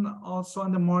insulin also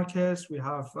on the markets. We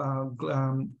have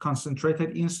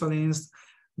concentrated insulins,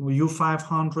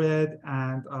 U500,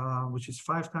 and which is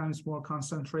 5 times more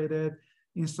concentrated,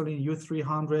 insulin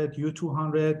U300,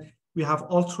 U200. We have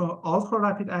ultra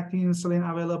rapid acting insulin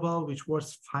available, which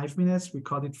works 5 minutes. We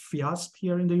call it FIASP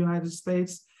here in the United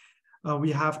States.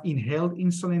 We have inhaled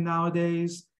insulin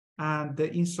nowadays, and the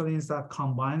insulins that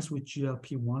combines with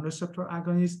GLP-1 receptor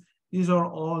agonists. These are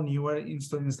all newer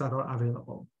insulins that are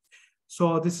available.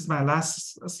 So this is my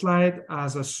last slide.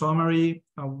 As a summary,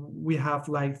 we have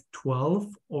like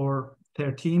 12 or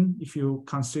 13 if you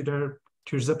consider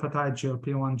tirzepatide,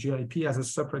 GLP-1, GIP as a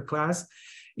separate class,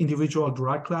 individual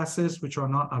drug classes which are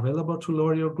not available to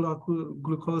lower your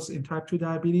glucose in type 2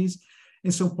 diabetes.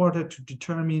 It's important to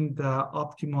determine the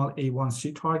optimal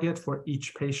A1C target for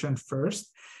each patient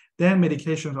first. Then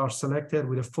medications are selected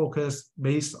with a focus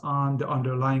based on the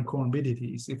underlying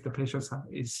comorbidities. If the patients have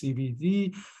a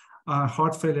CVD,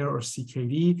 heart failure, or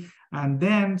CKD, and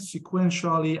then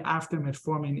sequentially after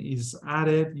metformin is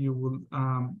added, you will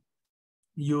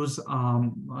use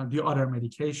the other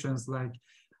medications like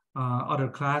other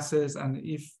classes. And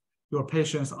if your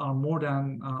patients are on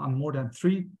more than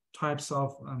 3 types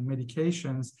of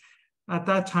medications, at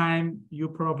that time you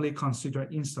probably consider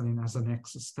insulin as the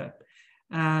next step.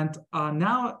 And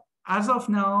now, as of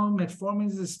now, metformin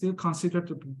is still considered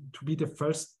to be the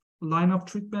first line of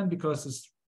treatment because it's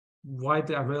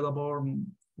widely available,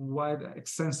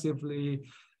 extensively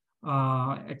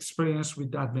experienced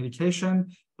with that medication.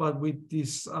 But with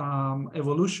this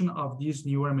evolution of these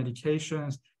newer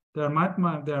medications, there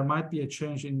might be a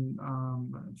change in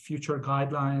future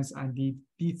guidelines, and the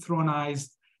dethronize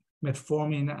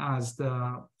metformin as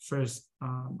the first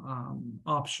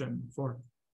option for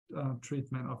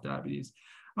treatment of diabetes.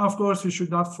 Of course, you should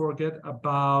not forget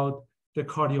about the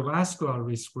cardiovascular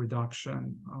risk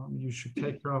reduction. You should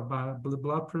take care of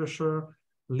blood pressure,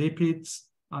 lipids,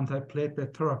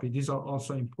 antiplatelet therapy. These are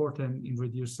also important in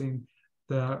reducing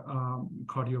the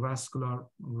cardiovascular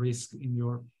risk in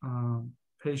your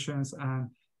patients and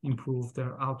improve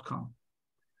their outcome.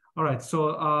 All right,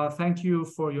 so thank you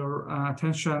for your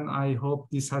attention. I hope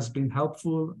this has been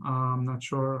helpful. I'm not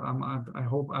sure, I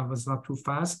hope I was not too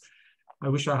fast. I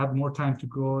wish I had more time to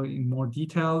go in more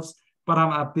details, but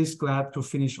I'm at least glad to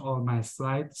finish all my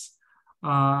slides.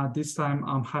 This time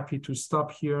I'm happy to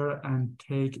stop here and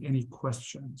take any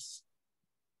questions.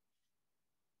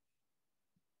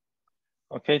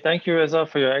 Okay, thank you, Reza,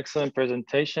 for your excellent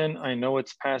presentation. I know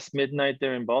it's past midnight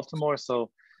there in Baltimore,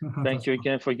 so thank you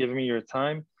again for giving me your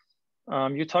time.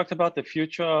 You talked about the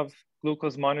future of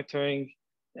glucose monitoring,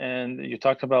 and you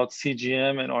talked about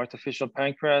CGM and artificial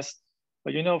pancreas,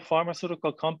 but you know,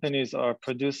 pharmaceutical companies are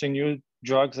producing new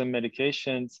drugs and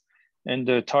medications, and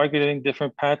they're targeting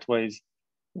different pathways.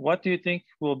 What do you think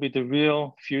will be the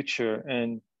real future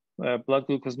in blood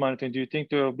glucose monitoring? Do you think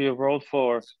there will be a role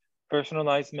for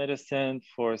personalized medicine,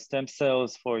 for stem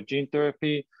cells, for gene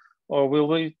therapy, or will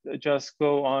we just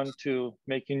go on to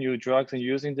making new drugs and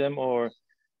using them? Or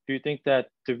do you think that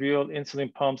the real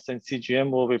insulin pumps and CGM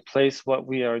will replace what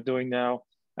we are doing now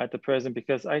at the present?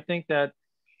 Because I think that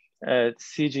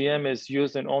CGM is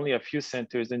used in only a few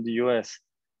centers in the US,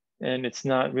 and it's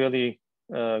not really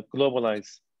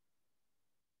globalized.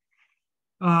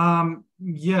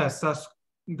 Yes,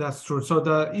 that's true. So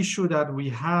the issue that we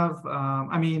have,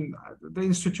 I mean, the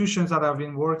institutions that I've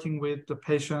been working with, the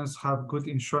patients have good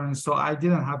insurance. So I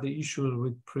didn't have the issue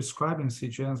with prescribing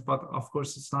CGMs, but of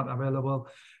course it's not available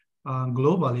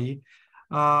globally.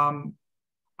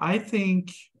 I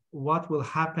think what will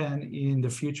happen in the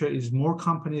future is more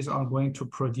companies are going to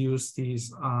produce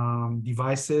these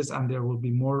devices, and there will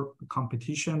be more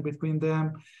competition between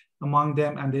them, among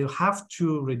them, and they'll have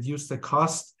to reduce the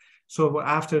cost. So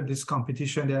after this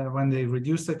competition, when they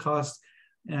reduce the cost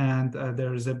and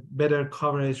there is a better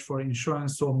coverage for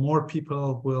insurance, so more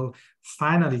people will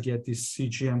finally get these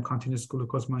CGM, continuous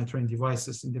glucose monitoring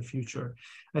devices in the future.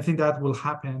 I think that will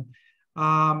happen.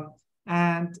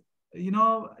 And, you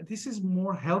know, this is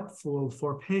more helpful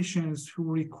for patients who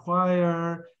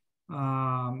require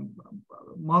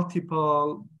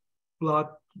multiple blood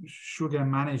sugar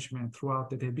management throughout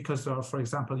the day because they are, for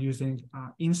example, using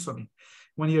insulin.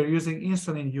 When you're using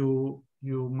insulin,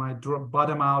 you might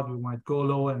bottom out, you might go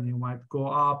low, and you might go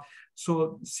up.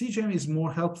 So CGM is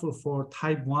more helpful for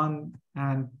type 1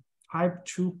 and type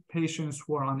 2 patients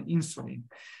who are on insulin.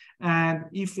 And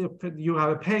if you have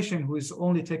a patient who is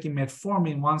only taking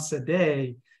metformin once a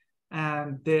day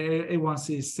and their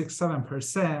A1C is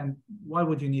 6-7%, why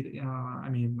would you need,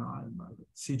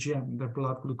 CGM? The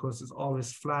blood glucose is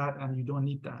always flat and you don't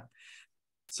need that.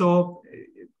 So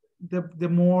the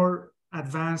more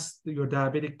advanced your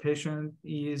diabetic patient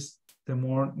is, the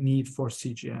more need for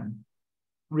CGM.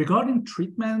 Regarding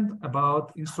treatment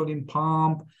about insulin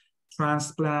pump,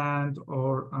 transplant,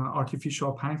 or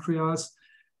artificial pancreas,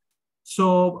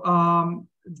 so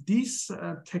this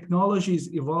technology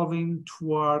is evolving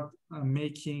toward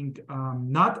making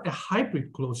not a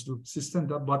hybrid closed loop system,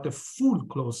 but a full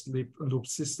closed loop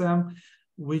system,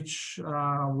 which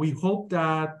we hope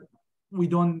that we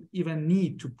don't even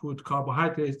need to put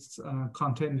carbohydrates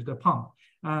content into the pump.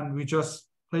 And we just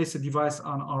place a device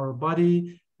on our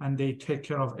body and they take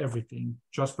care of everything,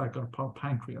 just like our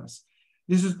pancreas.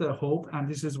 This is the hope, and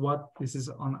this is what this is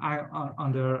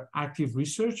under active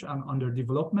research and under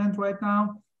development right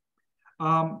now.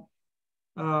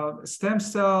 Stem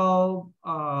cell,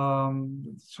 I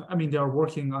mean, they are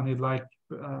working on it like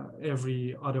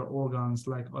every other organs,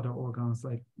 like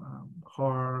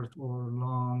heart or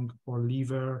lung or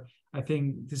liver. I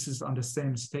think this is on the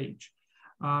same stage.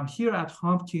 Here at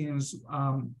Hopkins,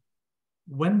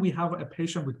 when we have a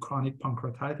patient with chronic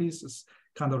pancreatitis, it's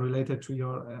kind of related to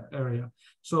your area.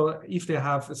 So if they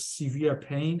have a severe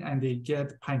pain and they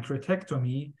get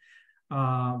pancreatectomy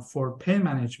for pain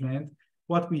management,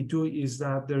 what we do is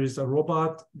that there is a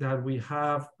robot that we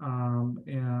have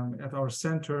at our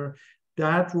center.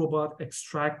 That robot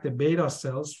extracts the beta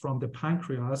cells from the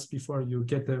pancreas before you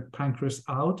get the pancreas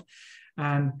out.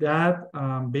 And that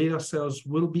beta cells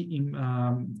will be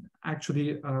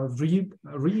actually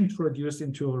reintroduced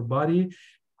into our body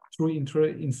through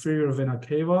inferior vena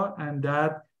cava, and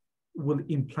that will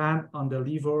implant on the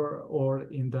liver or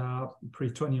in the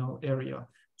peritoneal area.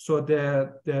 So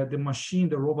the machine,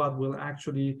 the robot will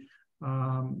actually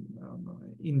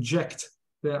inject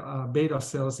the beta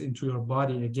cells into your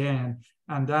body again,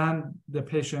 and then the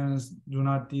patients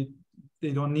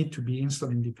they don't need to be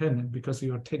insulin dependent because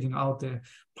you are taking out the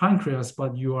pancreas,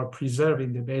 but you are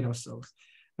preserving the beta cells.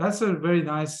 That's a very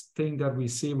nice thing that we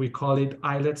see. We call it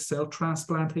islet cell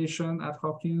transplantation at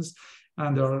Hopkins,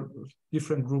 and there are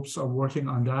different groups are working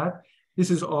on that.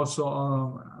 This is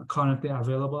also currently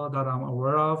available that I'm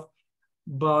aware of.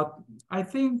 But I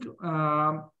think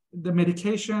the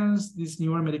medications, this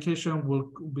newer medication will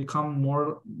become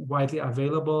more widely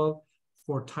available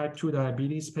for type 2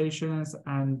 diabetes patients,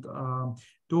 and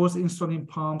those insulin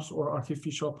pumps or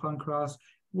artificial pancreas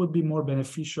would be more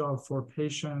beneficial for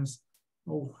patients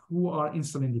who are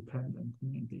insulin dependent,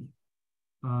 mainly,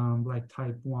 like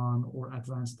type 1 or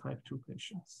advanced type 2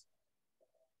 patients.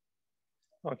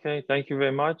 Okay, thank you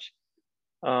very much.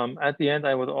 At the end,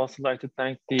 I would also like to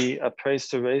thank the Appraise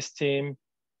to Race team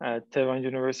at Tehran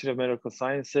University of Medical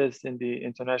Sciences in the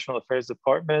International Affairs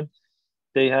Department.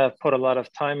 They have put a lot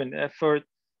of time and effort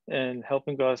in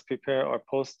helping us prepare our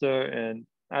poster and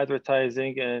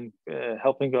advertising and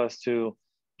helping us to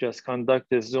just conduct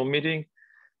this Zoom meeting.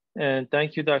 And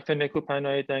thank you, Dr.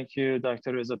 Nekupanai. Thank you,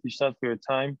 Dr. Reza Pishtad, for your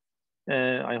time.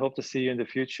 And I hope to see you in the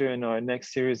future in our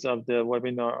next series of the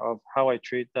webinar of How I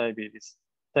Treat Diabetes.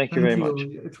 Thank you very much.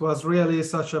 It was really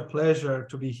such a pleasure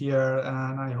to be here,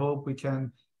 and I hope we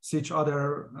can see each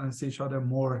other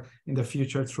more in the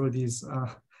future through these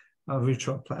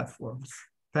virtual platforms.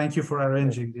 Thank you for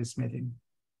arranging this meeting.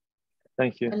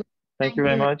 Thank you. Thank you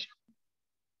very much.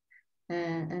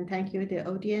 And thank you, the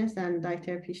audience, and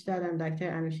Dr. Pishtad and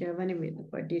Dr. Anushirvani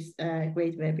for this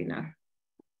great webinar.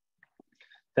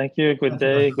 Thank you. Good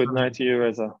day. Good night to you,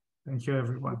 Reza. Thank you,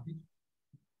 everyone.